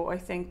 years ago, I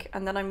think,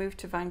 and then I moved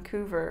to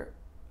Vancouver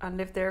and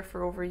lived there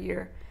for over a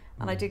year,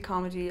 and I did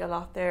comedy a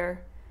lot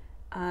there,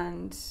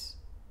 and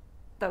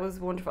that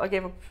was wonderful. I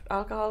gave up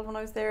alcohol when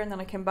I was there, and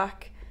then I came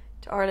back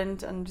to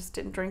Ireland and just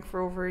didn't drink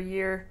for over a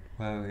year.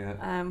 Wow,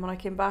 yeah. When I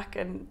came back,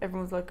 and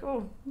everyone was like,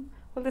 oh,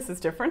 well, this is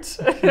different.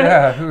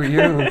 Yeah, who are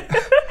you?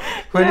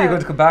 When are you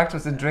going to come back to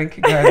us and drink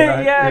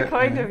again?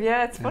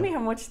 Yeah, it's funny how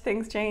much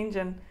things change.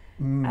 And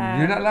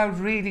you're not allowed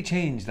to really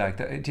change like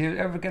that. Do you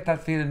ever get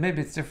that feeling?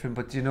 Maybe it's different,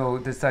 but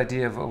this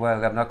idea of,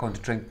 well, I'm not going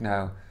to drink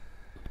now.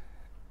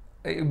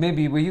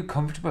 Maybe were you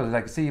comfortable?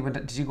 Like, say,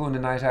 did you go on a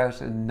night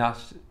out and not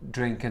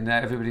drink, and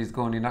everybody's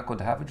going, you're not going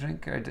to have a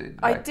drink? Or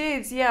I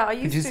did, yeah.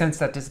 Did you sense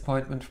that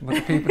disappointment from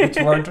other people that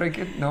you weren't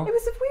drinking? No. It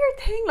was a weird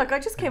thing. Like, I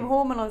just came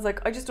home and I was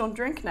like, I just don't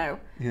drink now.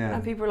 Yeah.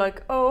 And people were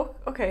like, oh,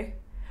 okay.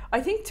 I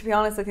think, to be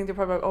honest, they're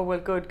probably like, oh, well,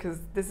 good, because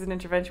this is an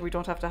intervention we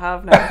don't have to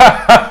have now.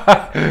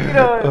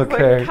 It's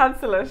like,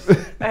 cancel it.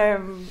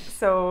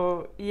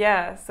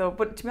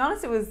 But to be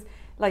honest, it was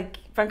like,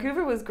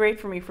 Vancouver was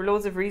great for me for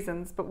loads of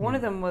reasons, but one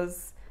of them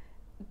was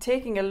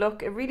taking a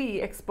look. It really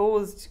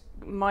exposed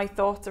my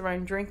thoughts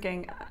around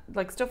drinking,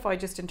 like stuff I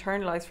just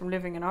internalized from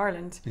living in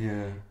Ireland,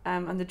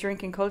 and the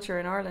drinking culture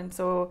in Ireland.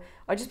 So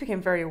I just became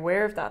very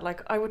aware of that.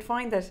 Like, I would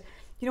find that,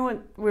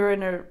 when we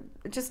were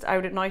just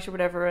out at night or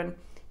whatever, and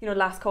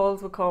last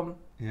calls would come,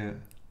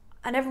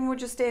 and everyone would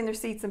just stay in their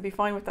seats and be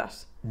fine with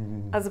that,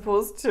 as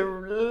opposed to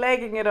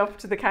legging it up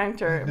to the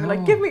counter and be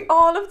like, give me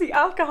all of the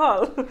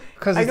alcohol.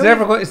 Because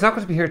it's not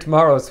going to be here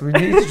tomorrow, so we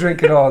need to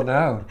drink it all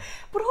now.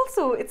 But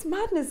also, it's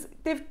madness.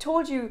 They've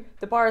told you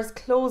the bar is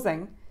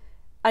closing,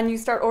 and you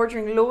start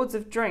ordering loads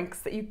of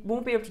drinks that you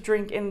won't be able to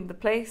drink in the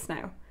place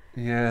now.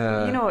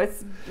 Yeah. You know,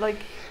 it's like...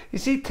 You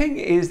see, thing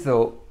is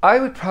though, I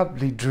would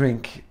probably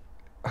drink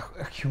a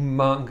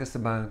humongous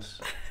amount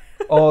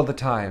all the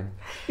time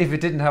if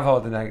it didn't have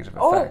all the negative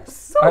effects.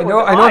 So I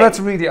know that's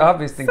a really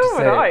obvious thing to So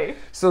would say. I.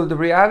 So the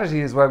reality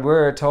is why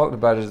we're talking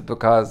about it is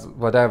because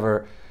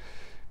whatever,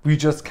 we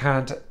just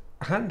can't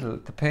handle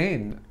the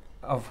pain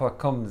of what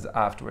comes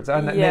afterwards,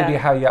 and maybe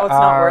how you it's not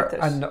are worth it.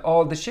 and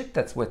all the shit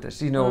that's with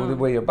it, you know, the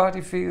way your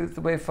body feels,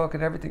 the way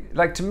fucking everything.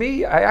 Like, to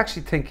me, I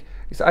actually think,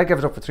 I gave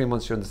it up for 3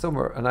 months during the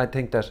summer, and I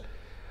think that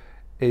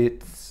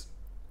it's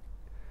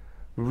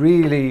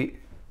really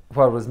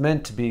what it was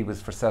meant to be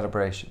was for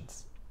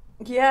celebrations.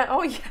 Yeah,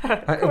 oh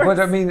yeah. But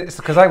I mean, it's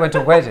because I went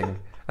to a wedding,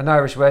 an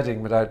Irish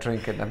wedding, without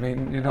drinking. I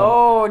mean, you know,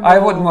 Oh, no. I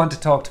wouldn't want to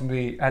talk to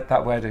me at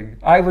that wedding.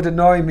 I would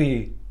annoy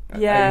me.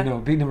 Yeah. You know,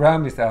 being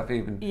around myself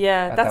even.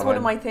 Yeah, that's that one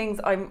of wedding. my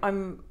things.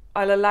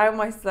 I'll allow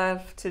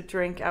myself to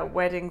drink at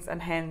weddings and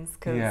hens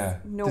because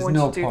no there's one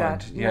no should do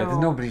point. that. Yeah, No. there's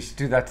nobody should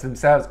do that to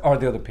themselves or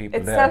the other people.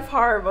 It's there.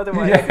 self-harm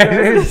otherwise. Yeah, you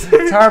know? it is.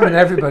 It's harming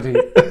everybody.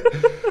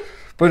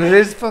 But it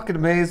is fucking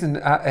amazing.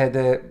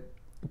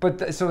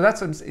 So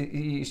that's what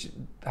you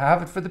should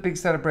have it for the big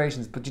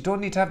celebrations, but you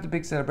don't need to have the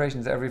big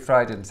celebrations every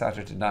Friday and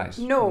Saturday night.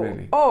 No.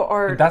 Really.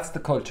 And that's the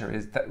culture,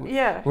 is that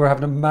Yeah. we're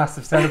having a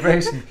massive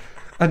celebration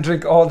and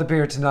drink all the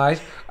beer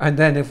tonight, and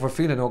then if we're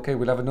feeling okay,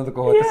 we'll have another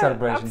go at the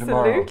celebration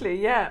tomorrow.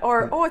 Absolutely, yeah.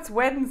 Or, it's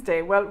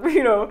Wednesday. Well,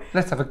 you know.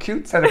 Let's have a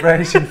cute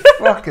celebration.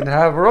 Fucking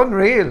hell, we're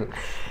unreal.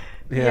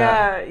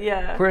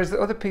 Yeah. Whereas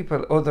the other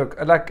people,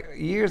 like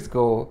years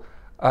ago,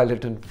 I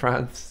lived in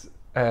France.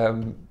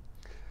 I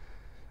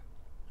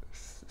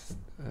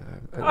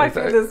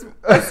feel this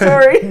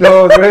story.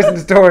 No, there isn't a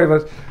story,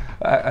 but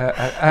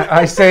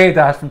I say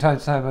that from time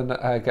to time, and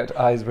I get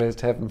eyes raised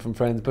to heaven from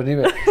friends. But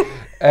anyway,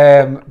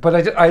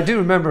 but I do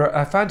remember,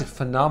 I found it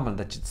phenomenal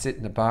that you'd sit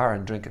in a bar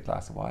and drink a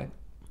glass of wine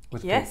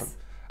with people. Yes,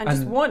 and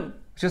just one.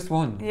 Just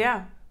one.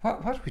 Yeah.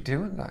 What are we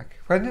doing? Like,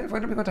 when are we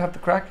going to have the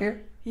crack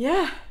here?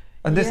 Yeah.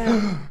 And this,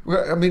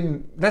 I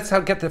mean, let's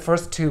get the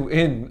first two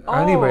in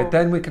anyway.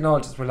 Then we can all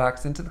just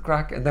relax into the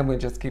crack, and then we'll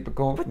just keep it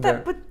going.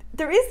 But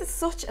there is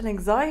such an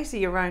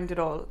anxiety around it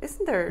all,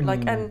 isn't there?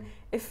 Like, and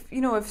if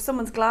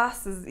someone's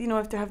glass is,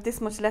 if they have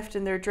this much left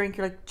in their drink,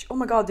 you're like, oh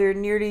my god, they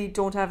nearly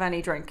don't have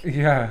any drink.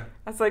 Yeah.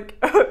 It's like,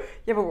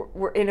 yeah, but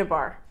we're in a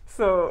bar,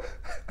 so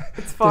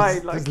it's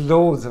fine. There's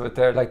loads of it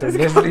there. Like, there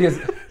literally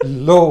is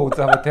loads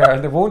of it there,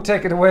 and they won't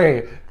take it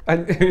away.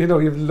 And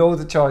you've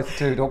loads of choice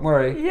too. Don't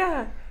worry.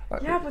 Yeah.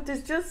 Yeah, but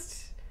there's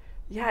just...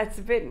 Yeah, it's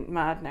a bit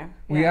mad now.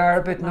 We are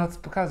a bit nuts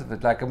because of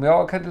it. Like, and we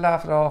all kind of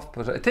laugh it off.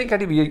 But I think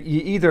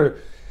anyway,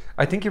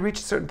 I think you reach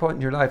a certain point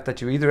in your life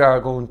that you either are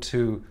going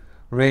to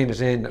rein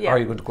it in or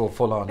you're going to go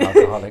full on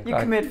alcoholic. You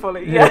commit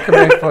fully. Yeah,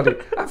 commit fully.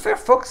 And fair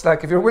fucks,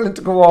 like, if you're willing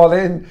to go all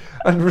in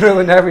and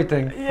ruin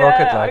everything,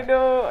 fuck it. Like,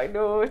 I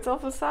know. It's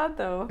awful sad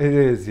though. It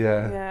is,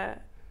 yeah.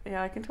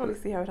 Yeah, I can totally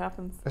see how it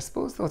happens. I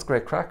suppose though it's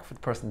great crack for the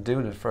person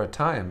doing it for a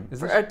time,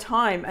 is it? For a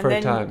time. For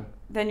a time.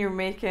 Then you're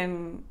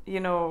making,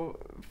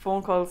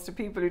 phone calls to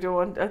people who don't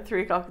want at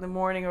 3 o'clock in the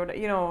morning, or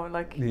you don't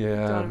want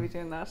to be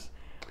doing that.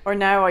 Or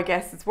now I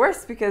guess it's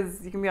worse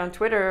because you can be on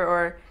Twitter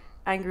or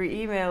angry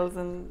emails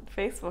and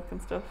Facebook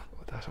and stuff.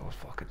 Oh, that old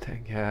fucking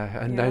thing,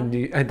 yeah. And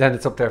then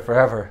it's up there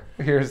forever.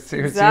 Here's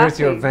your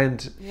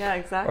event. Yeah,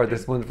 exactly. Or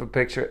this wonderful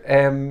picture.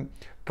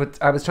 But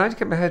I was trying to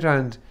get my head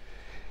around.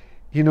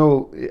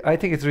 I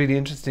think it's really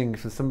interesting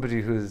for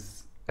somebody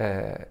who's.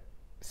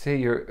 Say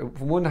you're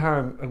from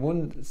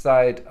one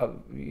side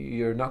of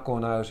you're not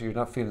going out, you're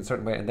not feeling a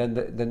certain way, and then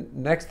the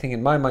next thing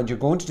in my mind, you're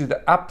going to do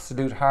the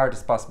absolute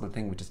hardest possible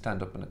thing, which is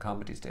stand up on a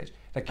comedy stage.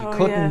 Like, you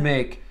couldn't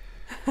make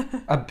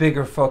a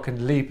bigger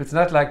fucking leap. It's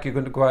not like you're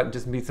going to go out and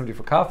just meet somebody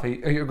for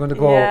coffee. Or you're going to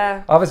go.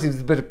 Yeah. Obviously,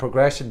 there's a bit of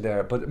progression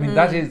there, but I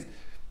mean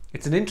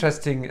it's an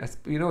interesting.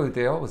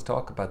 They always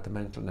talk about the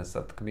mentalness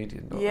of the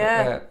comedian.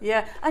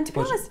 Yeah. And to be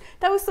honest,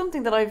 that was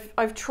something that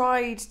I've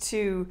tried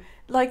to.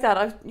 Like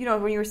that,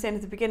 when you were saying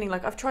at the beginning,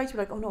 like, I've tried to be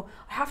like, oh no,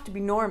 I have to be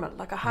normal.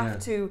 Like, I have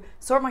to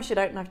sort my shit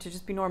out and I have to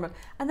just be normal.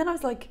 And then I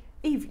was like,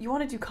 Eve, you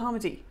want to do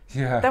comedy?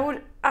 Yeah. That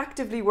would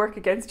actively work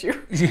against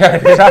you. Yeah,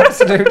 it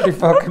absolutely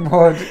fucking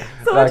would.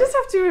 So I just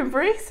have to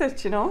embrace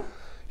it, You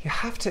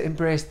have to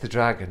embrace the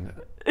dragon.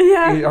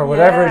 Yeah. Or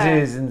whatever it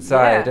is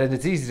inside. Yeah. And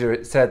it's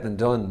easier said than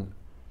done.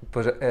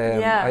 But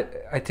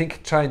I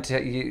think trying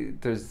to,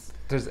 there's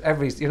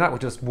you're not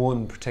with just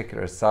one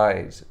particular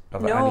side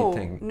of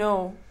anything.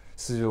 No.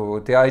 So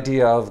the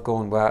idea of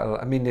going, well,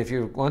 I mean, if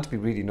you want to be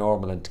really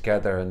normal and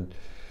together and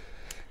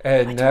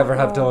never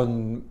have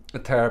done a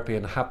therapy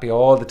and happy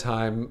all the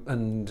time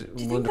and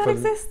do you think that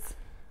exists?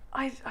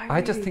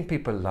 I just think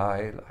people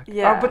lie.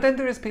 Like, but then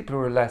there is people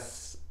who are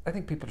less. I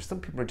think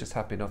some people are just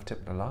happy enough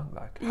tipping along,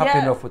 like happy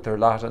enough with their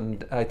lot,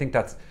 and I think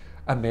that's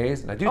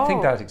amazing. I do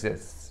think that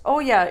exists. Oh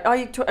yeah,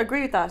 I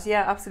agree with that.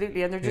 Yeah,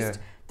 absolutely. And they're just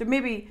they're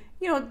maybe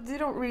they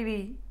don't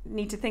really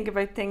need to think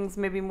about things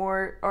maybe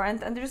more, and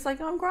they're just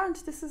like, oh, I'm grand.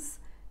 This is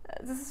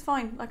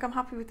fine. Like, I'm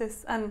happy with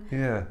this. And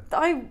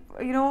I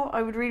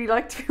would really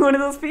like to be one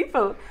of those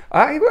people.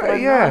 I'm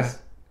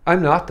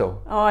not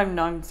though. Oh,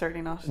 I'm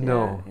certainly not.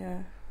 No.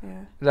 Yeah.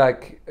 Yeah.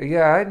 Like,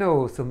 yeah, I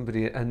know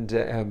somebody,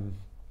 and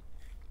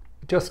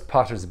just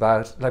potters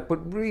about, like,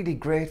 but really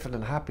grateful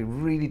and happy,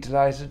 really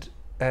delighted.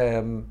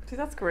 See,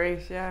 that's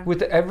great. Yeah.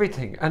 With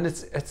everything, and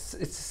it's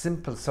a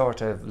simple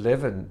sort of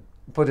living,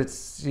 but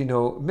it's, you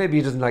know, maybe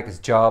he doesn't like his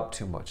job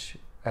too much,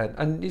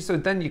 and so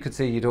then you could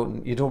say you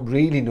don't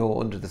really know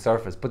under the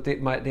surface, but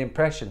the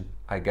impression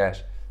I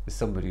get is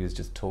somebody who's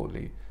just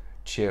totally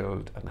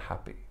chilled and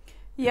happy.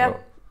 Yeah, you know?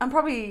 and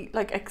probably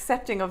like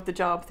accepting of the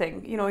job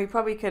thing. You know, he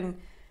probably can.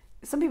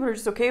 Some people are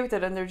just okay with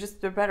it, and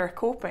they're better at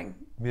coping.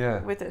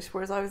 Yeah. With it,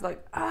 whereas I was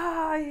like,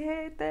 I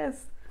hate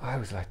this. I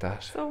was like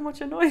that. So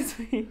much annoys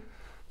me.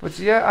 But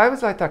yeah, I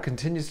was like that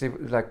continuously,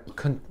 like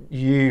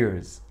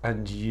years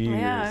and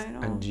years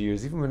and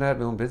years. Even when I had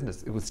my own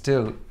business, it was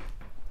still,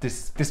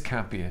 this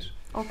can't be it.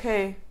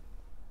 Okay.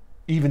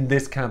 Even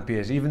this can't be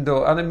it. Even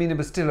though, and I mean, it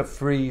was still a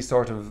free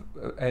sort of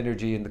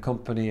energy in the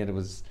company, and it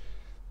was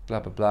blah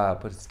blah blah.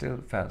 But it still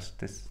felt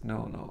this.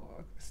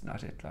 No, it's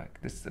not it. Like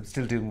this, I'm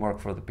still doing work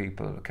for other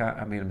people.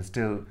 I'm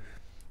still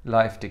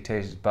life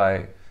dictated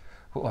by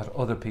what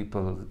other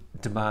people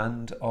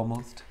demand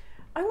almost.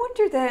 I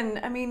wonder then.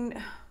 I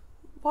mean,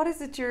 what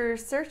is it you're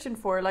searching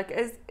for? Like,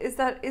 is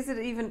it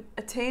even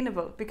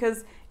attainable?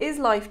 Because is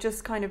life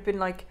just kind of been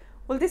like,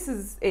 well, this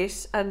is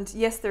it, and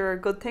yes, there are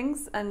good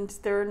things and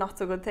there are not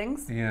so good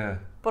things. Yeah.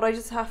 But I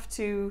just have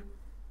to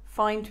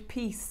find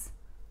peace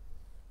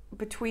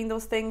between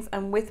those things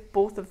and with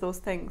both of those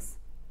things.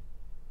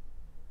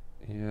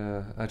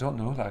 Yeah, I don't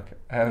know. Like,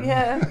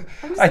 yeah,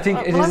 I think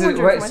it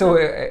is. So,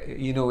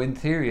 you know, in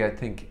theory, I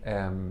think.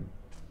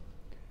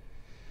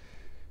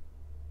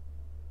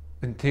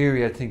 In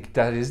theory, I think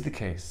that is the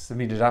case. I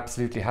mean, it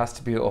absolutely has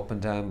to be up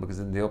and down, because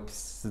in the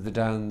ups, the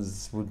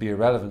downs would be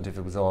irrelevant if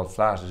it was all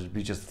flat. It would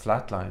be just a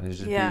flat line. It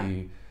would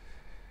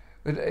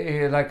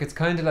be like, it's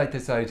kind of like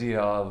this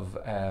idea of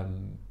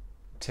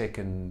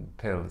taking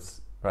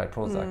pills, right,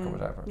 Prozac or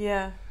whatever.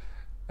 Yeah.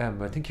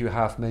 I think you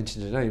half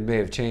mentioned it now. You may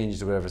have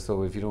changed or whatever.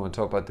 So if you don't want to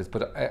talk about this,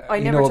 but I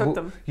never took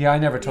them. Yeah, I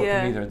never took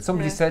them either. And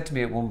somebody said to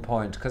me at one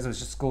point, because I was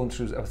just going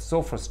through, I was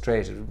so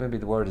frustrated. Maybe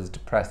the word is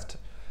depressed.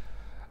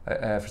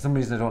 For some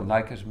reason I don't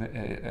like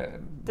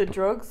it. The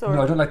drugs? Or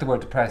no, I don't like the word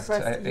depressed.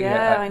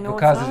 I know.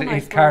 Because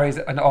it carries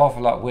an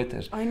awful lot with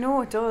it. I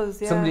know it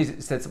does, yeah. Somebody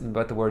said something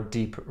about the word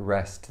deep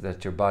rest,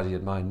 that your body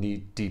and mind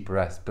need deep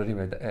rest. But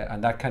anyway,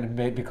 and that kind of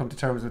made me come to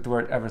terms with the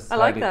word ever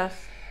slightly. I like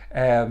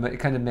that. It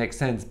kind of makes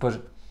sense.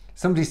 But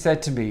somebody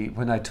said to me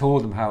when I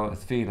told them how I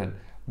was feeling,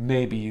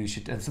 maybe you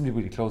should, and somebody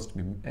really close to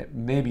me,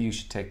 maybe you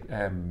should take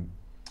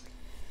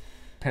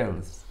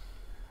pills.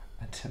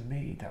 And to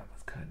me that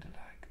was kind of like,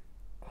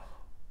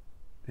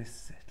 this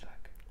is it,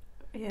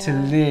 like, to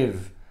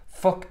live,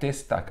 fuck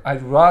this, like,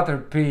 I'd rather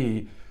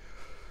be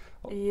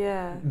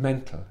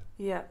mental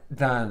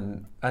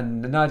than,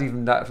 and not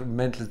even that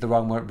mental is the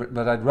wrong word,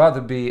 but I'd rather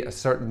be a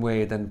certain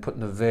way than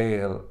putting a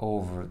veil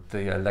over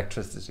the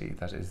electricity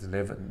that is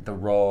living, the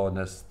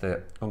rawness,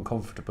 the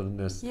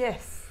uncomfortableness,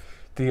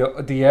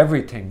 the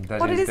everything that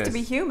is. What it is this. To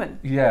be human.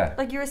 Yeah.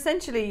 Like, you're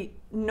essentially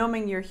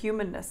numbing your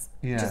humanness.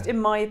 Yeah. Just in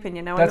my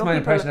opinion. Now, that's I know my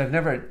impression. I've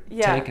never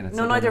taken it.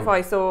 No, neither have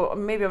I. So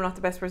maybe I'm not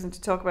the best person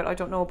to talk about it. I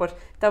don't know. But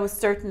that was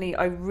certainly,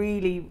 I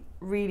really,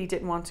 really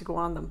didn't want to go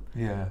on them.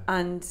 Yeah.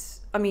 And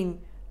I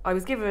mean, I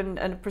was given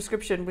a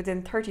prescription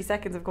within 30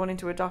 seconds of going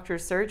into a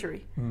doctor's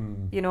surgery,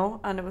 you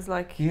know, and it was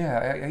like...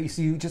 Yeah,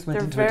 so you just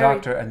went into a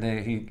doctor and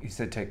he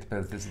said, take the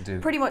pills, this will do.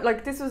 Pretty much,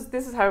 like, this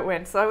is how it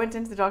went. So I went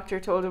into the doctor,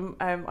 told him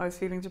I was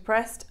feeling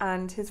depressed,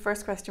 and his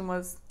first question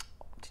was,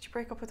 did you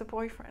break up with a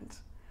boyfriend?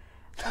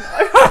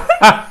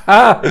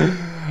 I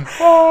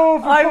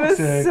was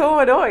so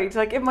annoyed.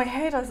 Like, in my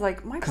head, I was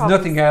like, my problem. There's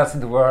nothing else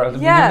in the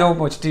world. Yeah. I mean, you know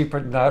much deeper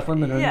than that.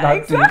 Women are not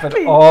exactly. deep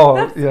at all.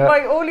 That's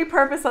my only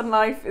purpose in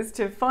life, is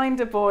to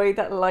find a boy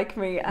that'll like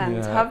me and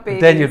have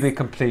babies. Then you'll be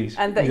complete.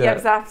 And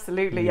yes,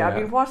 absolutely. Yeah. I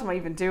mean, what am I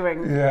even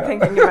doing?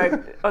 Thinking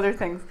about other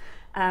things.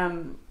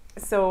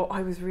 So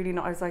I was really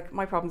not. I was like,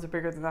 my problems are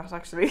bigger than that,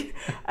 actually.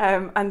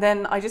 And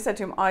then I just said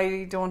to him,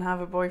 I don't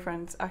have a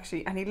boyfriend,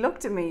 actually. And he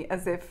looked at me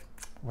as if,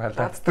 well,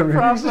 that's the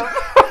problem.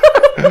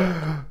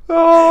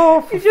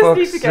 Oh, for you just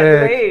need to sake.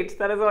 get laid.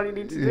 That is all you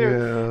need to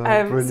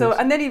do. So,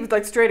 and then he was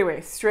like, straight away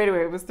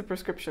it was the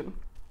prescription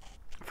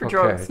for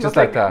drugs. Just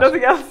like that.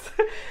 Nothing else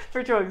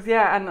for drugs.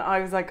 Yeah, and I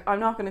was like, I'm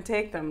not going to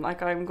take them.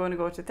 Like, I'm going to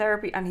go to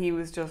therapy. And he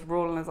was just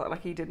rolling his eyes.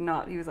 Like, he did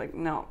not. He was like,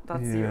 no,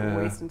 that's you're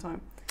wasting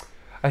time.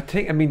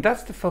 I mean,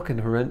 that's the fucking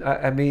horrendous.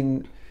 I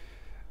mean,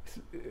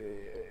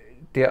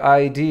 the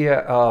idea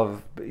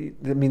of, I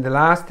mean, the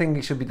last thing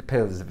should be the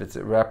pills if it's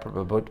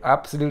irreparable, but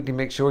absolutely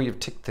make sure you've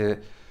ticked the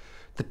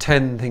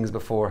 10 things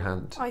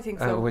beforehand. I think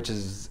so. Which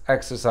is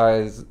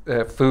exercise,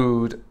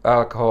 food,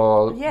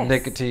 alcohol, yes.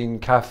 nicotine,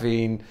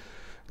 caffeine,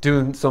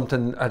 doing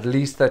something at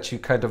least that you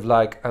kind of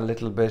like a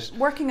little bit.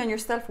 Working on your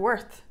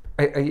self-worth.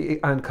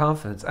 And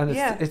confidence. And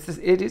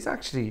it is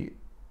actually,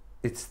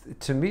 it's,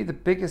 to me, the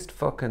biggest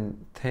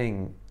fucking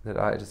thing that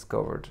I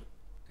discovered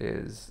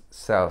is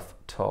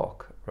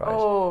self-talk. right?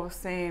 Oh,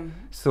 same.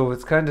 So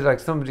it's kind of like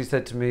somebody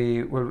said to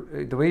me, well,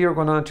 the way you're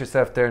going on to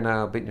yourself there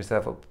now, beating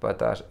yourself up about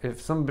that,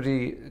 if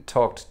somebody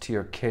talked to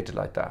your kid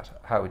like that,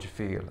 how would you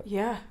feel?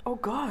 Yeah. Oh,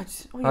 God.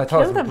 Oh, you I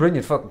thought it was them. a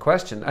brilliant fucking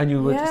question. And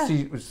you would Yeah.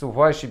 see, so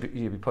why should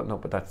you be putting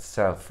up with that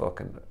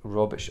self-fucking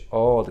rubbish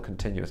all the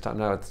continuous time?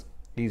 Now it's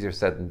easier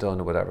said than done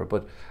or whatever,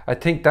 but I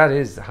think that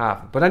is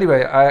half. But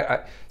anyway,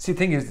 I see, the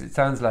thing is, it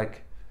sounds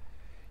like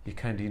you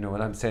kind of, you know,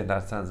 when I'm saying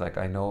that, it sounds like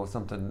I know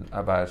something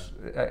about...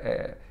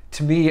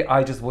 to me,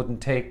 I just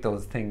wouldn't take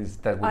those things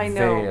that would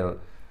veil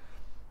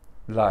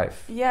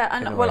life. Yeah,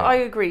 and well, I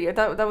agree.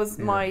 That was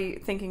my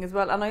thinking as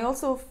well. And I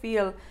also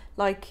feel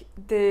like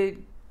the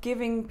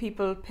giving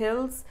people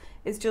pills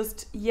is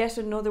just yet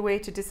another way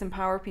to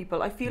disempower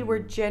people. I feel we're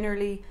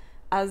generally,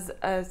 as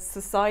a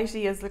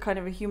society, as the kind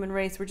of a human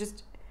race, we're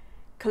just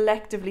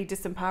collectively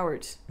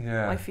disempowered.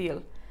 Yeah. I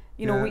feel.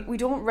 You know, we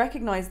don't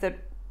recognise that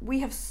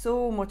we have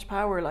so much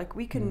power. Like,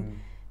 we can...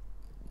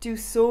 do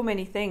so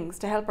many things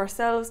to help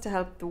ourselves, to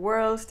help the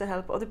world, to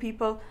help other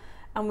people,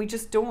 and we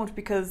just don't,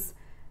 because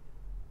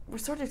we're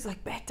sort of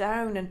like bet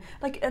down,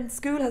 and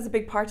school has a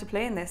big part to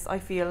play in this, I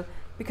feel,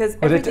 because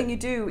everything you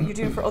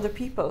do for other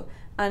people,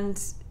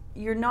 and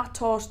you're not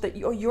taught that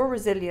you're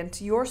resilient,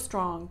 you're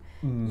strong,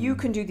 you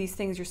can do these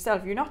things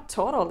yourself. You're not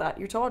taught all that.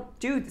 You're taught,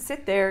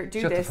 sit there,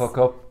 do Shut this. the fuck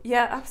up.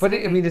 Yeah, absolutely.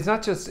 But I mean, it's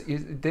not just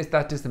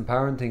that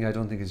disempowering thing. I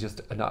don't think is just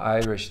an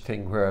Irish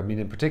thing. Where, I mean,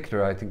 in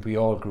particular, I think we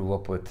all grew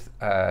up with,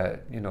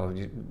 you know,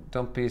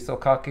 don't be so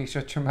cocky,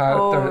 shut your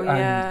mouth,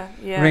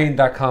 and rein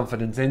that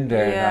confidence in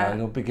there. Now,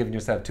 don't be giving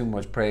yourself too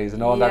much praise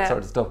and all that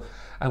sort of stuff.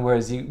 And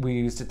whereas we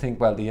used to think,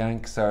 well, the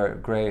Yanks are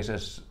great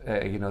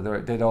at, you know,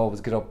 they'd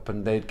always get up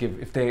and they'd give,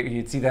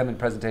 you'd see them in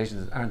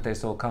presentations, aren't they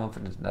so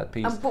confident in that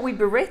piece? But we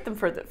berate them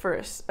for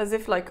it, as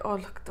if like, oh,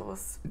 look,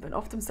 those been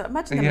off themselves.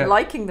 Imagine them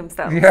liking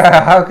themselves.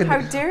 Yeah,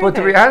 how dare they? But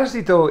the reality,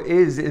 though,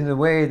 is in a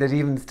way that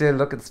even still,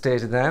 look at the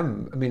state of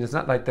them. I mean, it's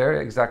not like they're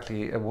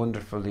exactly a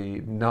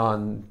wonderfully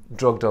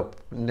non-drugged up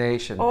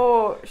nation.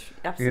 Oh,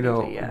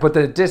 absolutely, you know, but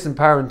the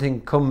disempowering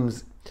thing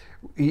comes...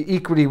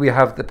 Equally, we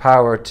have the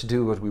power to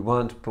do what we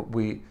want, but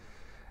we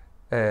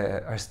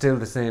are still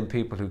the same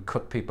people who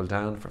cut people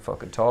down for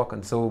fucking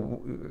talking.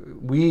 So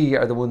we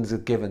are the ones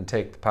that give and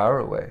take the power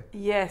away.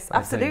 Yes,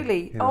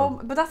 absolutely. Think, you know.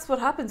 But that's what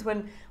happens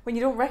when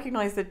you don't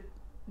recognise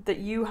that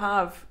you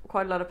have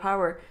quite a lot of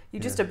power.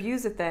 You just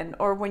abuse it then,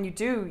 or when you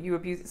do, you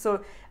abuse it.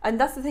 So, and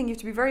that's the thing. You have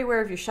to be very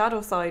aware of your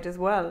shadow side as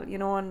well. You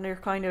know, and your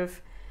kind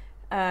of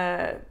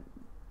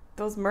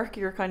those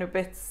murkier kind of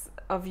bits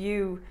of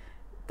you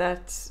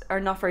that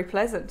are not very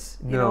pleasant.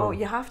 You know,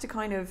 you have to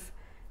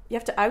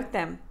out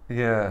them.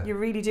 Yeah. You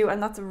really do,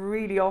 and that's a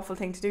really awful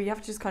thing to do. You have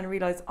to just kind of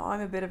realise, oh,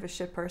 I'm a bit of a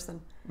shit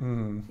person.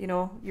 You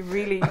know, you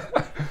really...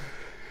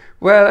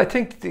 Well, I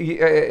think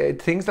the,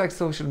 things like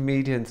social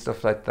media and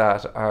stuff like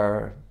that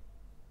are,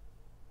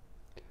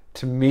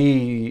 to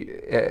me,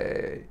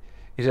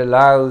 it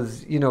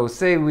allows, you know,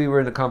 say we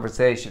were in a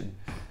conversation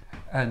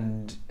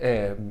and...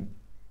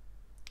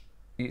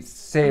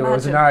 say it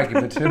was an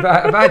argument.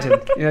 Imagine,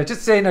 you know,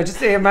 just say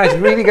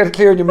imagine. Really get it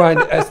clear in your mind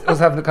as us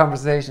having a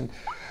conversation.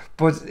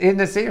 But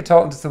say you're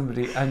talking to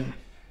somebody and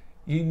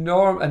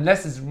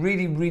unless it's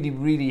really, really,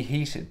 really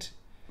heated.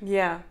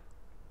 Yeah.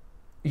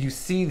 You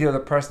see the other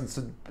person,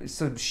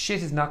 so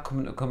shit is not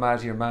come out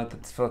of your mouth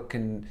that's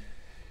fucking,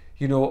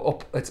 you know,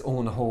 up its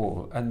own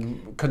hole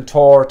and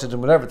contorted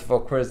and whatever the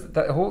fuck. Whereas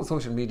that whole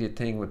social media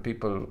thing with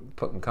people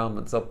putting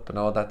comments up and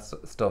all that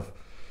stuff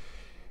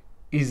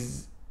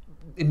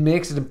it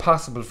makes it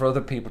impossible for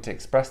other people to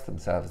express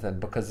themselves then,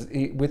 because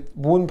with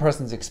one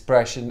person's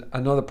expression,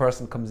 another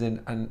person comes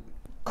in and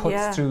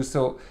cuts through.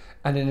 So,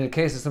 and in the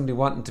case of somebody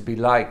wanting to be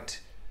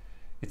liked,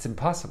 it's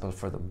impossible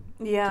for them.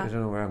 Yeah. I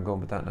don't know where I'm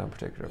going with that now in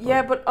particular.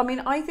 Yeah, but I mean,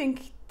 I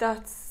think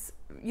that's,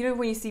 you know,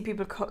 when you see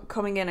people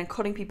coming in and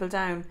cutting people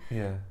down.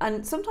 Yeah.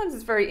 And sometimes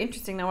it's very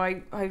interesting. Now,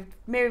 I've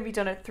maybe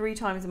done it 3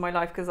 times in my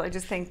life, because I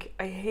just think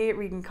I hate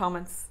reading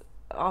comments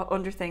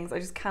under things. I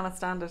just cannot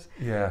stand it.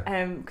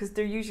 Yeah. Because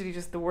they're usually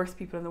just the worst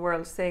people in the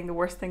world saying the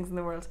worst things in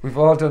the world. We've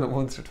all done it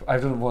once or twice.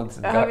 I've done it once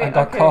and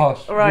got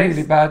caught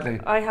really badly.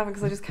 I haven't,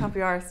 because I just can't be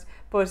arsed.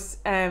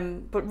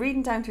 But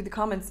reading down through the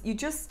comments,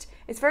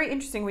 it's very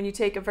interesting when you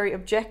take a very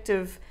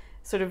objective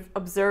sort of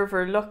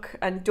observer look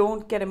and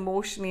don't get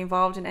emotionally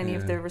involved in any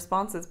of the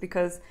responses,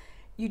 because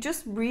you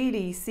just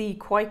really see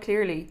quite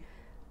clearly,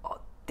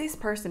 this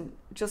person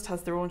just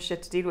has their own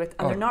shit to deal with,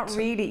 and they're not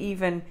really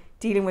even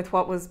dealing with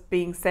what was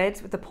being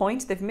said, with the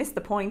point. They've missed the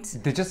point.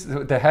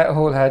 The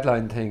whole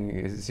headline thing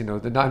is, you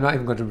know, I'm not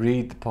even going to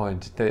read the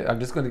point.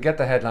 I'm just going to get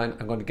the headline,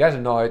 I'm going to get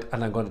annoyed,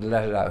 and I'm going to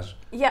let it out.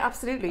 Yeah,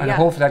 absolutely. And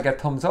hopefully I'll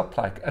get thumbs up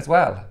as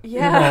well.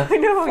 Yeah,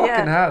 you know, I know,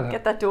 fucking hell.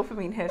 Get that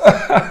dopamine hit.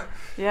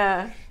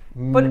 Yeah.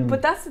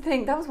 But that's the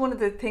thing. That was one of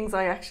the things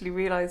I actually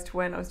realised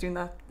when I was doing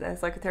that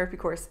psychotherapy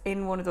course,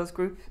 in one of those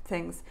group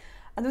things.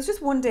 And there was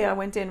just one day I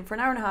went in for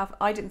an hour and a half.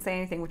 I didn't say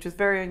anything, which was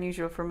very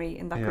unusual for me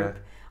in that group.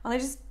 And I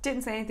just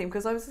didn't say anything,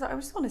 because I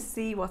just want to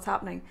see what's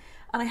happening.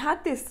 And I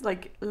had this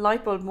like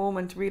light bulb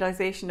moment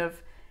realisation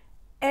of,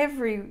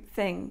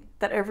 everything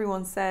that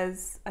everyone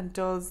says and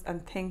does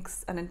and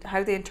thinks and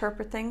how they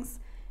interpret things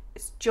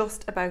is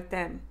just about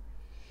them.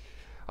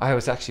 I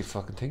was actually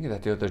fucking thinking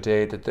that the other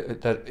day,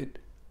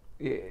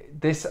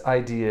 this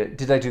idea,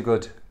 did I do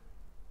good?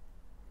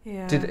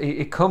 Yeah.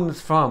 It comes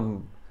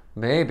from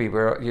maybe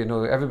where, you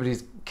know,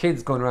 everybody's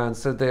kids going around,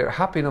 so they're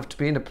happy enough to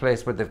be in a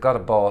place where they've got a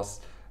boss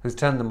who's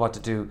telling them what to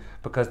do,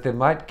 because they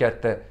might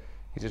get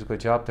you did a good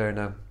job there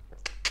now.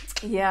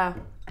 Yeah.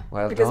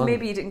 Well because done.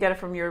 maybe you didn't get it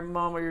from your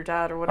mom or your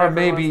dad or whatever. Or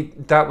maybe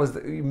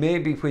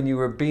maybe when you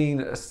were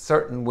being a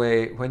certain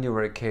way when you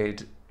were a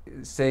kid,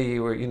 say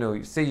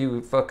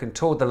you fucking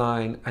towed the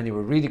line and you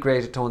were really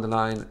great at towing the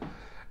line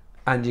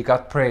and you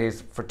got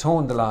praise for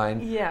towing the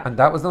line. Yeah. And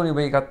that was the only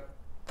way you got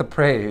the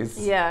praise.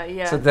 Yeah,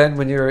 yeah. So then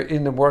when you're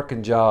in a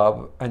working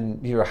job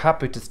and you're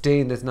happy to stay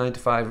in this 9 to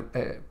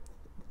 5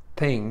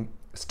 thing,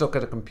 stuck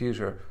at a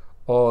computer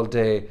all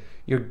day,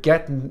 you're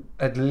getting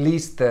at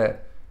least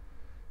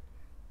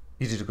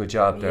you did a good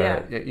job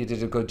there. Yeah. You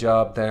did a good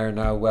job there.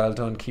 Now, well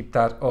done. Keep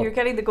that up. You're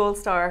getting the gold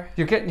star.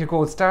 You're getting your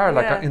gold star,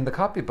 like in the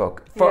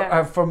copybook,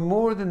 for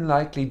more than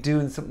likely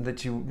doing something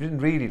that you didn't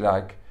really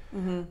like.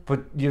 Mm-hmm.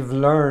 But you've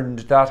learned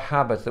that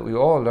habit that we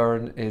all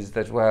learn is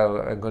that, well,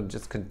 I'm going to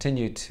just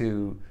continue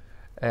to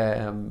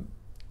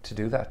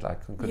do that. Like,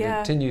 I'm going to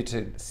continue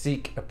to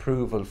seek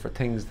approval for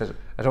things that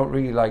I don't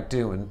really like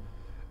doing,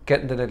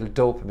 getting the little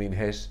dopamine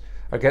hit,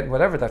 or getting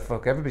whatever that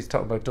fuck. Everybody's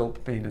talking about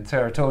dopamine and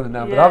serotonin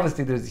now, but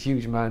obviously there's a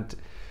huge amount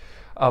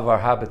of our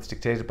habits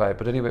dictated by it.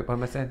 But anyway, what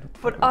am I saying?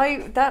 But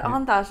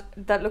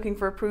that looking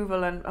for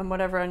approval and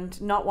whatever,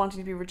 and not wanting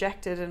to be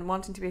rejected and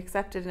wanting to be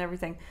accepted and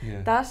everything,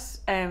 that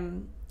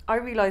I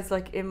realised,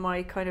 like, in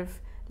my kind of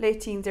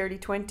late teens, early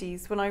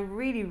 20s, when I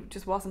really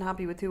just wasn't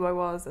happy with who I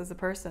was as a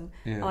person,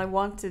 and I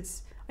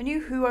knew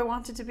who I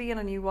wanted to be and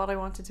I knew what I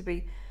wanted to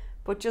be,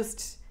 but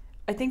just,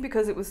 I think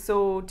because it was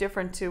so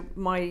different to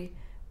my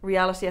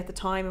reality at the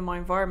time and my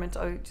environment,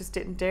 I just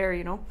didn't dare,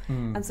 you know.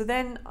 And so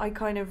then I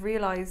kind of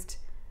realised,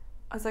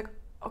 I was like,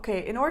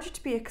 okay, in order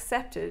to be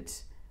accepted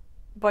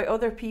by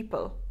other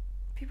people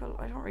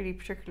I don't really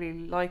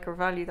particularly like or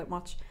value that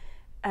much,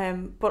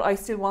 but I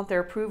still want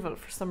their approval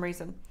for some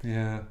reason.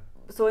 Yeah.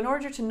 So in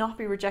order to not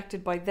be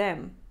rejected by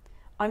them,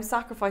 I'm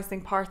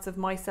sacrificing parts of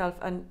myself,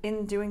 and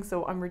in doing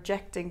so, I'm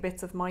rejecting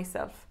bits of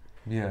myself.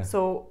 Yeah.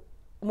 So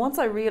once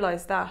I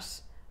realised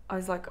that, I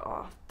was like,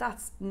 oh,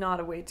 that's not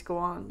a way to go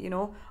on, you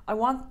know. I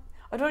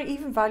don't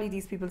even value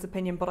these people's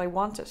opinion, but I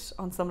want it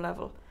on some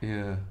level.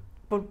 Yeah.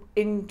 But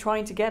in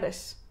trying to get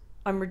it,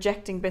 I'm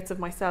rejecting bits of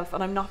myself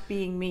and I'm not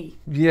being me.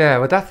 Yeah,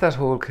 well, that's that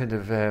whole kind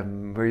of,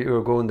 where you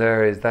were going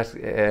there, is that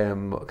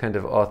kind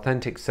of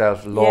authentic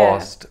self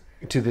lost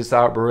to this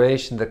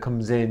aberration that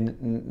comes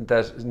in,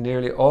 that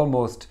nearly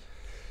almost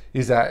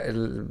is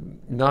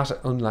not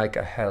unlike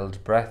a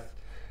held breath.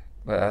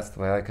 Well, that's the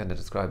way I kind of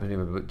describe it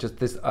anyway, but just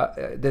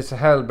this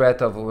held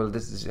breath of, well,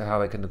 this is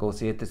how I can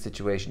negotiate this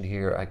situation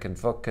here. I can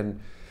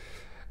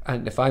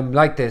and if I'm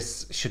like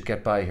this, should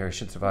get by here,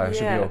 should survive,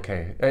 should be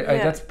okay.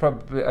 That's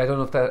probably, I don't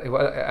know if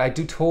that, I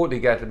do totally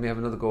get it. Let me have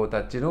another go at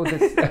that. Do you know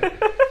this?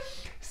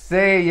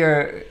 Say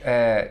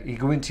you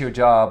go into your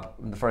job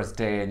on the first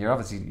day, and you're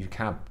obviously, you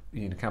can't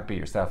be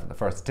yourself on the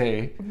first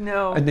day.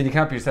 No. And then you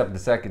can't be yourself on the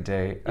second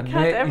day.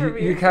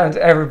 You can't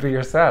ever be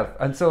yourself.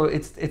 And so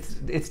it's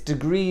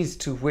degrees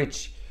to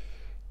which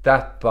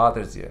that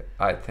bothers you,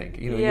 I think.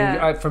 You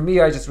know, for me,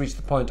 I just reached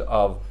the point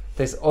of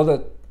this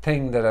other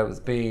thing that I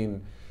was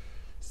being,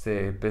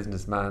 say,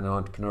 businessman,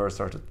 entrepreneur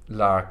sort of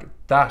lark.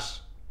 That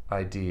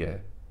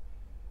idea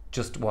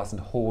just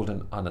wasn't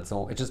holding on its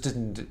own. It just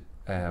didn't.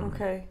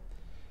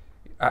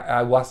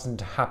 I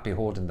wasn't happy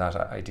holding that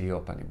idea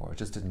up anymore. It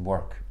just didn't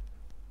work.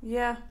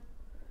 Yeah.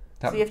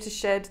 So you have to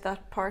shed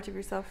that part of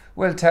yourself?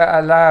 Well, to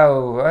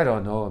allow, I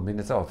don't know, I mean,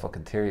 it's all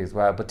fucking theory as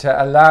well, but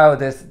to allow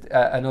this,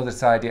 another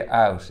side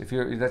out,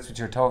 that's what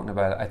you're talking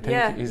about, I think,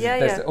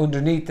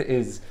 underneath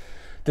is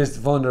this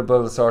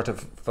vulnerable sort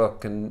of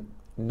fucking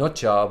nut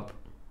job,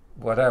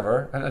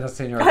 whatever. And I'm not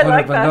saying you're a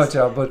vulnerable nut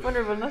job, but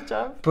vulnerable nut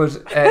job.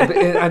 But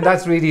and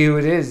that's really who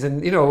it is.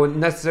 And you know,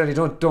 necessarily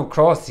don't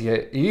cross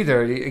you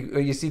either.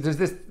 You see, there's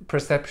this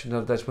perception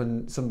of that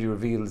when somebody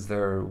reveals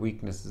their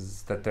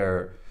weaknesses, that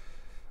they're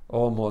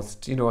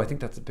almost, you know, I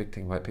think that's a big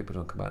thing why people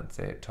don't come out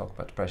and talk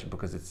about depression,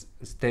 because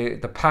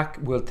the pack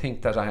will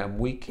think that I am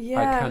weak.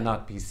 I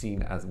cannot be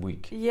seen as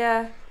weak.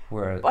 Yeah.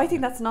 But I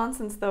think that's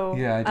nonsense, though.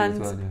 Yeah, I do as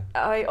well.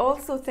 Yeah. I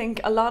also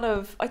think a lot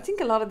of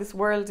this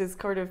world is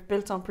kind of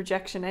built on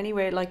projection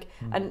anyway. Like,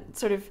 and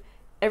sort of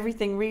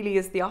everything really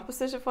is the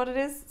opposite of what it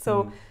is.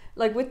 So,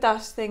 like with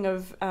that thing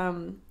of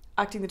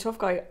acting the tough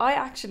guy, I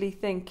actually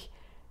think.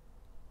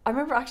 I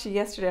remember actually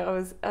yesterday I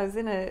was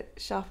in a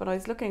shop and I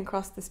was looking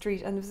across the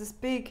street and there was this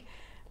big,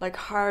 like,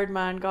 hard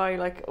man guy,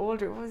 like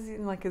older. What was he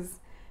in, like his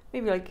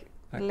maybe like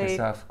late?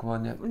 Myself, come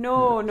on, yeah.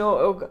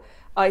 No.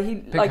 He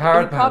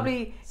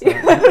probably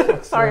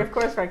sorry, of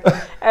course, Frank. But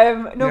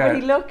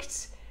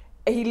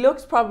he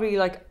looked probably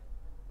like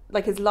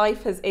his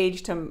life has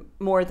aged him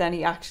more than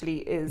he actually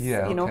is.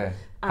 Yeah, you know,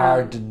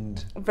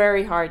 hardened,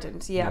 very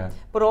hardened. Yeah,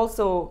 but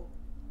also,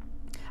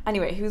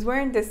 Anyway, he was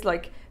wearing this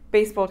like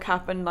baseball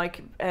cap and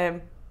like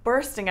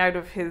bursting out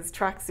of his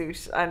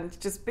tracksuit and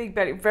just big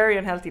belly, very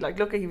unhealthy. Like,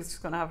 look, he was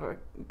just going to have a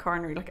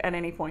coronary like at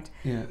any point.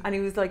 Yeah. And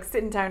he was like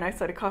sitting down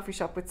outside a coffee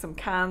shop with some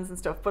cans and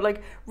stuff, but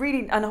like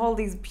really, and all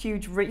these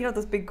huge, you know,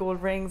 those big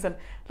gold rings and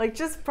like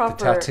just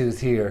proper. The tattoos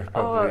here.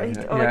 Probably,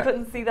 I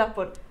couldn't see that,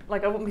 but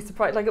like I wouldn't be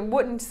surprised. Like it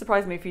wouldn't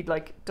surprise me if he'd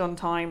like done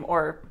time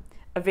or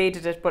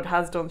evaded it, but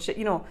has done shit,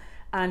 you know.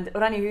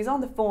 But anyway, he was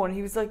on the phone.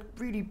 He was like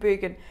really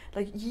big and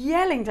like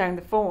yelling down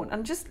the phone,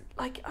 and just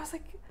like I was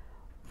like,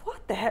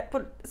 what the heck?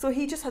 But so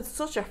he just had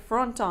such a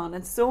front on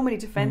and so many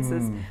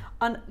defenses.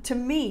 And to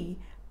me,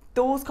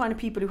 those kind of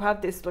people who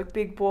have this like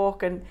big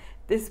walk and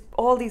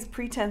all these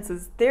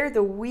pretenses, they're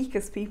the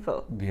weakest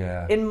people.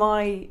 Yeah. In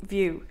my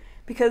view,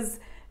 because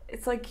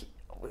it's like,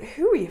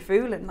 who are you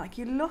fooling? Like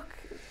you look.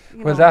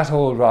 Well, that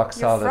whole rock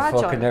solid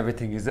fragile. fucking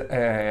everything is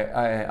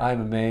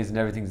I'm amazing,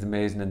 everything's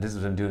amazing, and this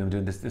is what I'm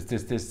doing this,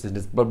 and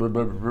this, blah, blah,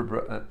 blah, blah,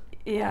 blah.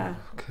 Yeah.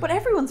 Okay. But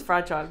everyone's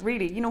fragile,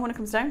 really, you know, when it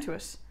comes down to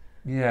it.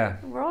 Yeah.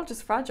 We're all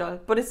just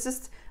fragile. But it's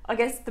just, I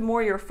guess, the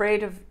more you're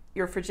afraid of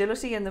your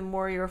fragility and the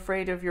more you're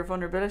afraid of your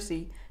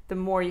vulnerability, the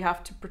more you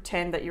have to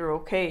pretend that you're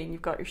okay and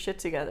you've got your shit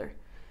together.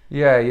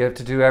 Yeah, you have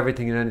to do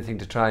everything and anything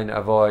to try and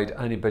avoid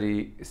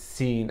anybody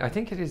seeing. I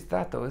think it is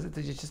that, though, is it?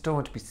 That you just don't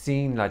want to be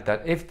seen like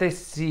that. If they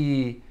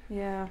see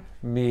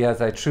me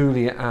as I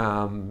truly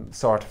am,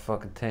 sort of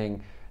fucking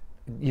thing,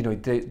 you know,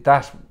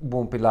 that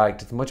won't be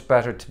liked. It's much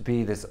better to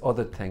be this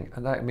other thing.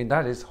 And that, I mean,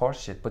 that is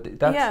horseshit, but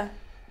that's... Yeah.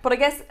 But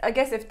I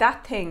guess if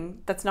that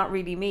thing that's not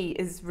really me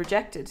is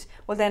rejected,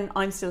 well then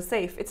I'm still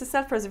safe. It's a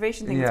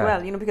self-preservation thing as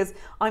well, you know, because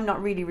I'm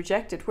not really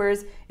rejected.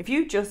 Whereas if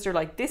you just are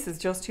like, this is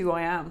just who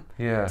I am,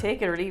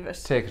 take it or leave it.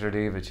 Take it or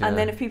leave it, yeah. And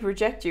then if people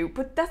reject you,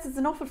 but there's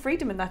an awful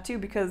freedom in that too,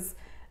 because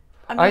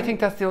I mean, I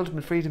think that's the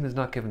ultimate freedom, is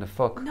not giving a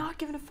fuck. Not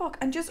giving a fuck.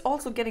 And just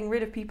also getting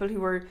rid of people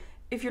who are,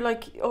 if you're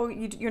like, oh,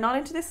 you're not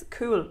into this,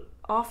 cool,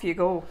 off you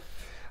go.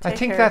 I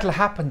think that'll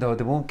happen though.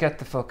 They won't get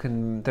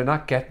they're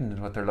not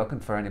getting what they're looking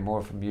for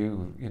anymore from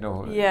you, you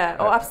know. Yeah,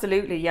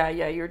 absolutely. Yeah,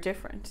 you're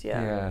different.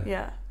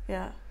 Yeah.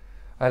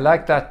 I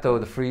like that though.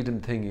 The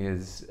freedom thing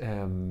is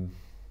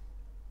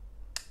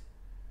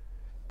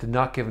the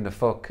not giving a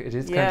fuck. It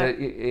is kind of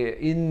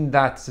in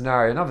that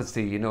scenario, and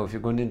obviously, you know, if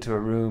you're going into a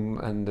room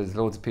and there's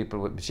loads of people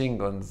with machine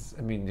guns,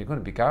 I mean, you're going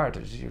to be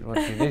guarded. You want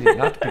to be an idiot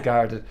not to be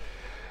guarded.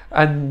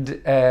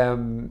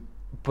 And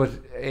but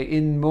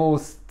in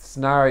most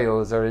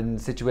scenarios or in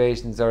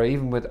situations or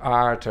even with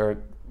art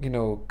or, you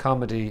know,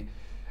 comedy,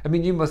 I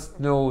mean, you must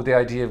know the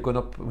idea of going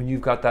up when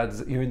you've got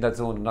that, you're in that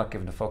zone and not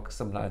giving a fuck.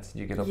 Some lads,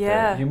 you get up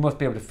there, you must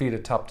be able to feel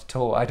it top to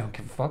toe. I don't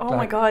give a fuck. Oh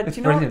my God, it's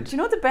do brilliant. you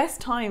know the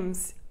best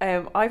times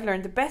I've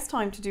learned the best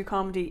time to do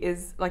comedy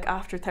is like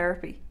after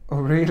therapy. Oh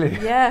really?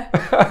 Yeah.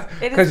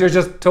 Because you're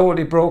just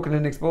totally broken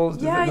and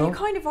exposed. Yeah, is it, no? you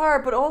kind of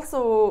are, but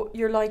also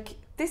you're like,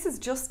 this is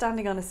just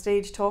standing on a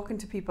stage talking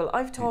to people.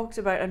 I've talked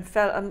about and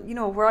felt, and you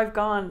know, where I've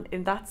gone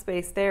in that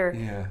space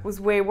there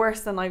was way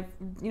worse than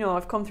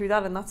I've come through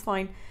that, and that's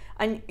fine.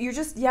 And you're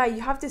just, you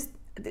have this,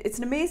 it's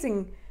an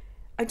amazing,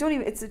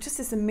 it's just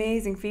this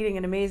amazing feeling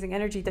and amazing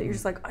energy that you're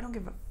just like, I don't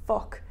give a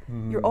fuck.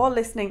 You're all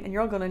listening and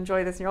you're all going to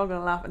enjoy this and you're all going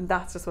to laugh, and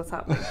that's just what's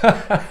happening.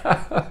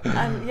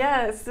 And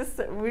it's just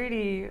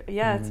really,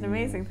 it's an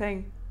amazing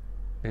thing.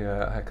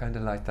 Yeah, I kind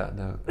of like that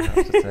now, I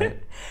have to say.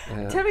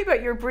 Yeah. Tell me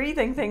about your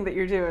breathing thing that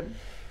you're doing.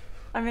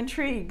 I'm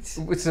intrigued.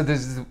 So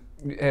there's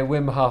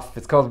Wim Hof.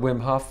 It's called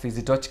Wim Hof. He's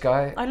a Dutch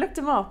guy. I looked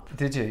him up.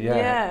 Did you?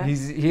 Yeah.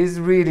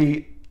 He's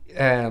really...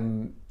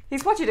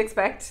 he's what you'd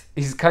expect.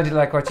 He's kind of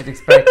like what you'd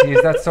expect. He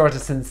is that sort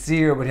of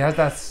sincere, but he has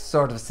that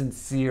sort of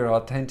sincere,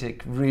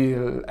 authentic,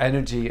 real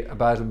energy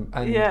about him.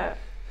 And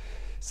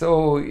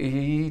so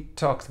he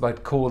talks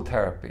about cold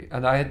therapy.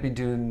 And I had been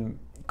doing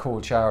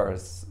cold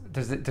showers.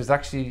 There's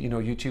actually, you know,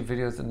 YouTube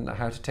videos on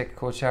how to take a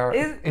cold shower.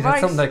 It has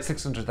something like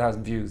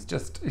 600,000 views.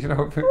 Just, you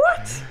know.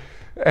 What?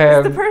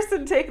 Is the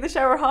person taking the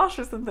shower hot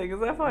or something?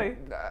 Is that why?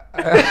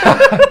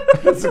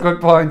 That's a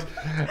good point.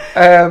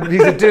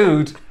 He's a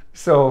dude,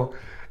 so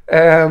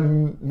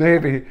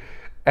maybe.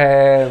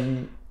 But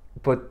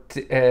what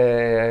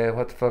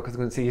the fuck was I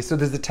going to say? So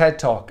there's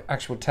a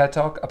actual TED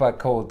Talk about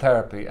cold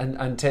therapy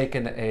and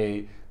taking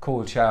a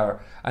cold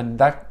shower, and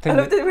that thing. I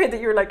love the way that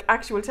you're like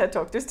actual TED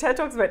Talk. There's TED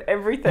Talks about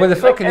everything. Well, the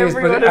fucking is,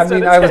 but I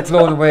mean, I was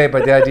blown away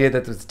by the idea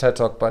that there was a TED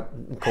Talk about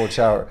cold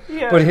shower.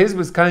 Yeah. But his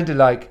was kind of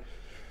like,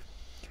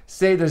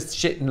 say there's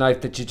shit in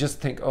life that you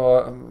just think,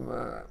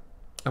 I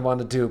want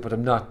to do, but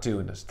I'm not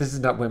doing it. This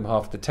is not Wim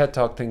Hof. The TED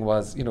Talk thing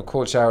was, you know,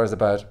 cold shower is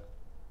about,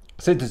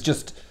 say there's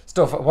just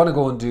stuff, I want to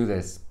go and do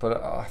this,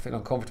 but I feel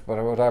uncomfortable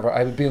or whatever.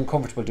 I would be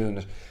uncomfortable doing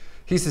it.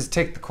 He says,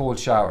 take the cold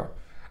shower.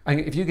 And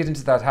if you get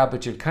into that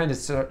habit, you'll kind of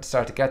start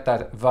to get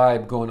that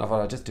vibe going of,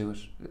 I'll just do it.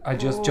 I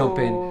just jump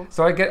in.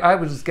 So I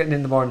was just getting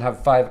in the morning and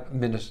have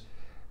 5-minute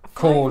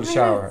cold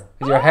shower.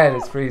 Your head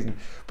is freezing.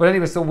 But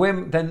anyway, so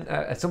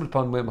I stumbled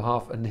upon Wim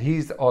Hof, and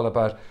he's all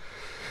about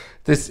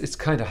this. It's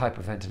kind of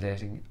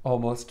hyperventilating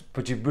almost,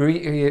 but you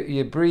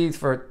breathe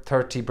for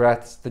 30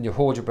 breaths, then you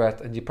hold your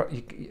breath, and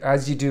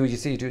as you do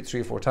it 3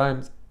 or 4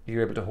 times,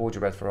 you're able to hold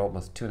your breath for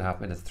almost 2.5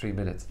 minutes, 3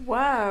 minutes.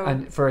 Wow.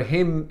 And for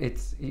him,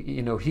 it's,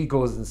 you know, he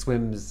goes and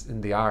swims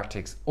in the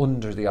Arctics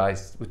under the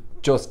ice with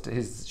just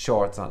his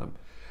shorts on him.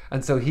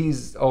 And so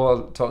he's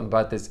all talking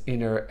about this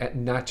inner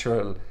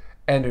natural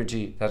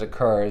energy that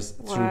occurs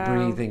through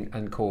breathing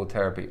and cold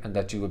therapy, and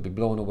that you will be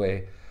blown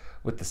away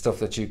with the stuff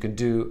that you can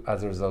do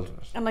as a result of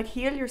it. And like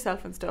heal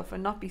yourself and stuff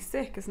and not be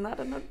sick, isn't that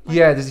enough? Like,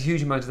 yeah, there's a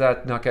huge amount of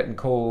that, not getting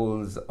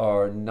colds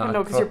or not.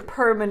 No, because you're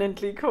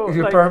permanently cold.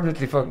 You're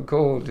permanently fucking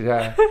cold,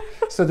 yeah.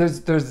 So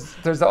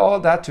there's all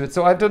that to it.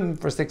 So I've done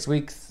for 6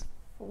 weeks.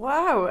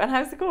 Wow, and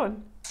how's it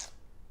going?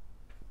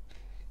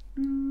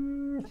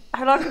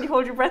 How long can you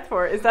hold your breath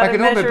for? Is that I can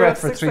hold my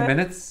breath for 3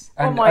 minutes.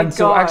 And, and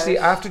so actually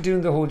after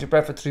doing the hold your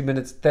breath for 3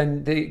 minutes,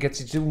 then it gets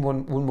you to do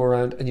one more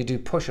round, and you do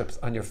push-ups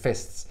on your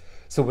fists.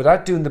 So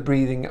without doing the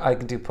breathing, I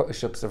can do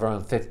push-ups of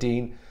around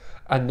 15.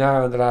 And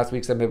now in the last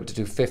weeks, I'm able to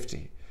do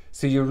 50.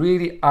 So you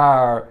really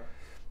are,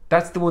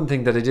 that's the one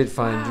thing that I did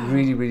find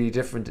really, really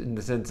different in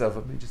the sense of,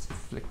 let me just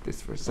flick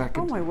this for a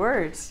second. Oh my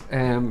word.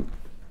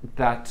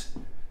 That,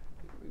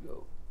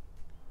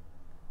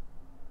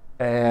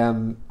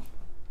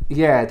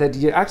 yeah, that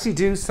you actually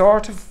do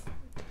sort of,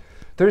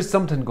 there's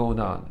something going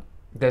on.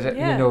 That,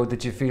 you know,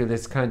 that you feel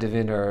this kind of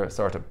inner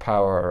sort of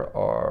power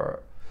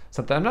or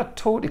something. I'm not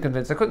totally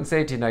convinced. I couldn't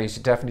say to you now you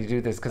should definitely do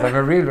this because I'm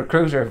a real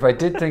recruiter. If I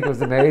did think it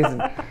was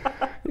amazing,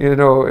 you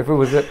know, if it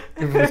was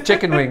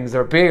chicken wings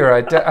or beer,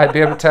 I'd be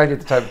able to tell you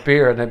the type of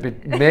beer and I'd be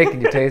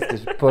making you taste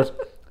it. But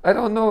I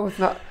don't know. It's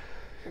not.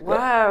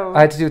 Wow.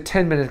 I had to do a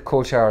 10-minute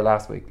cold shower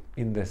last week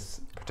in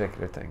this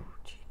particular thing.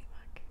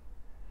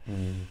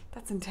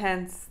 That's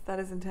intense. That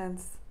is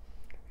intense.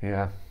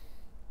 Yeah.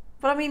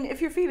 But I mean, if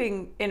you're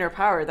feeling inner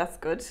power, that's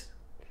good.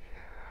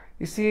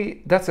 You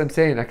see, that's what I'm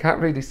saying. I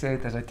can't really say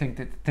that I think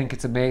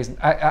it's amazing.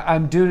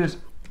 I'm doing it,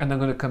 and I'm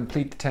going to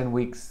complete the 10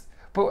 weeks.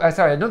 But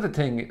sorry, another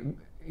thing,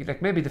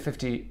 like maybe the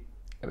 50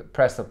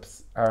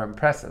 press-ups are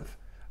impressive.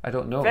 I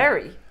don't know.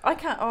 Very. I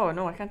can't. Oh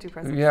no, I can't do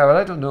press-ups. Yeah, well,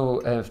 I don't know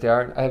if they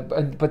are.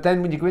 But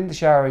then when you go in the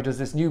shower, he does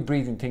this new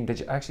breathing thing that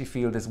you actually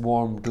feel this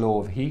warm glow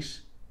of heat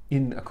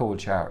in a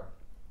cold shower.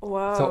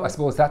 Wow. So I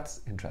suppose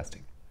that's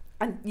interesting.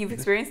 And you've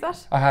experienced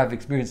that? I have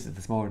experienced it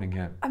this morning.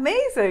 Yeah.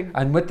 Amazing.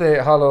 And with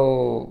the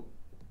hollow.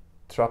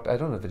 I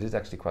don't know if it is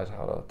actually quite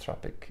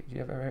holotropic. Have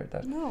you ever heard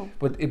that? No.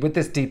 But with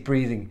this deep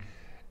breathing,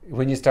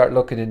 when you start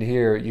looking in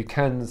here, you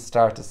can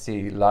start to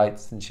see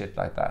lights and shit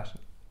like that.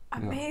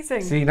 Amazing.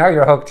 You know. See, now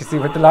you're hooked. You see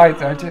with the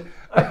lights, aren't you?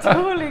 I'm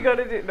totally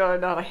gonna do.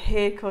 No, I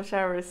hate cold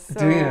showers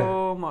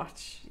so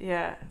much.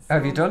 Yeah. So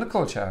have you done a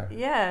cold shower?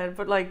 Yeah,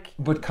 but like.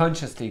 But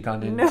consciously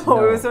gone in.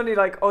 No, it was only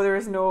like, oh, there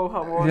is no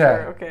hot water.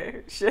 Yeah.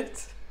 Okay,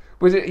 shit.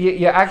 But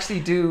you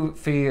actually do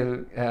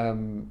feel.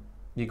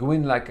 You go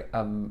in like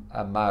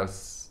a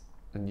mouse.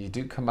 And you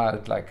do come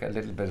out like a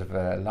little bit of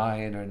a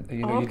lion, or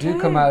you know, you do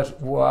come out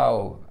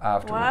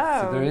afterwards.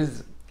 Wow. So there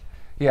is,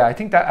 yeah. I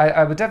think that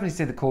I would definitely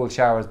say the cold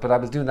showers, but I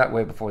was doing that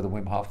way before the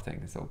Wim Hof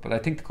thing. So, but I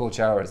think the cold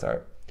showers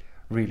are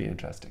really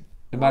interesting.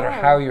 No matter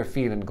how you're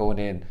feeling going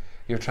in,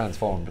 you're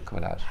transformed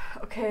coming out.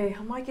 Okay,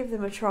 I might give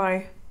them a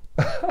try.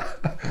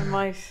 I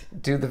might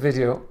do the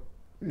video.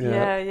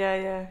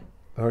 Yeah.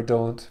 Or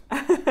don't.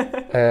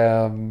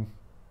 There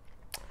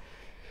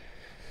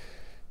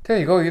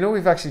you go. You know,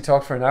 we've actually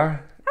talked for an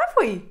hour. Have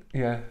we?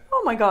 Yeah.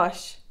 Oh my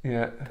gosh.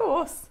 Yeah.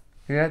 Go us.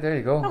 Yeah, there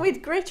you go. And we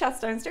had great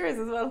chats downstairs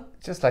as well.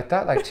 Just like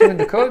that, like chewing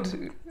the cud.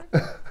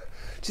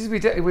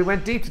 Jeez, we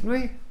went deep, didn't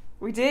we?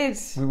 We did.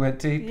 We went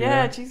deep.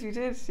 Yeah, jeez, we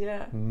did.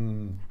 Yeah.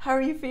 How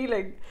are you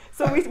feeling?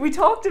 So we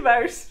talked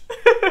about.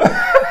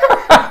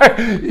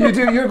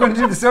 You're going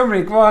to do the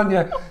summary. Go on,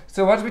 yeah.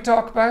 So what did we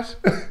talk about?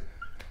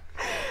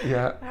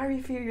 Yeah. How are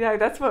you feeling now?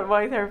 That's what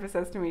my therapist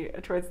says to me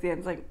towards the end.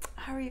 It's like,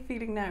 how are you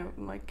feeling now?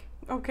 I'm like,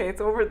 okay, it's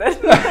over then.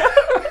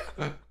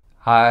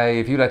 Hi,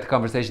 if you like the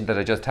conversation that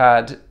I just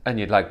had and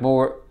you'd like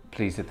more,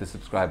 please hit the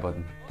subscribe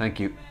button. Thank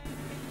you.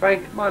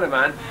 Frank, come on,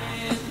 man.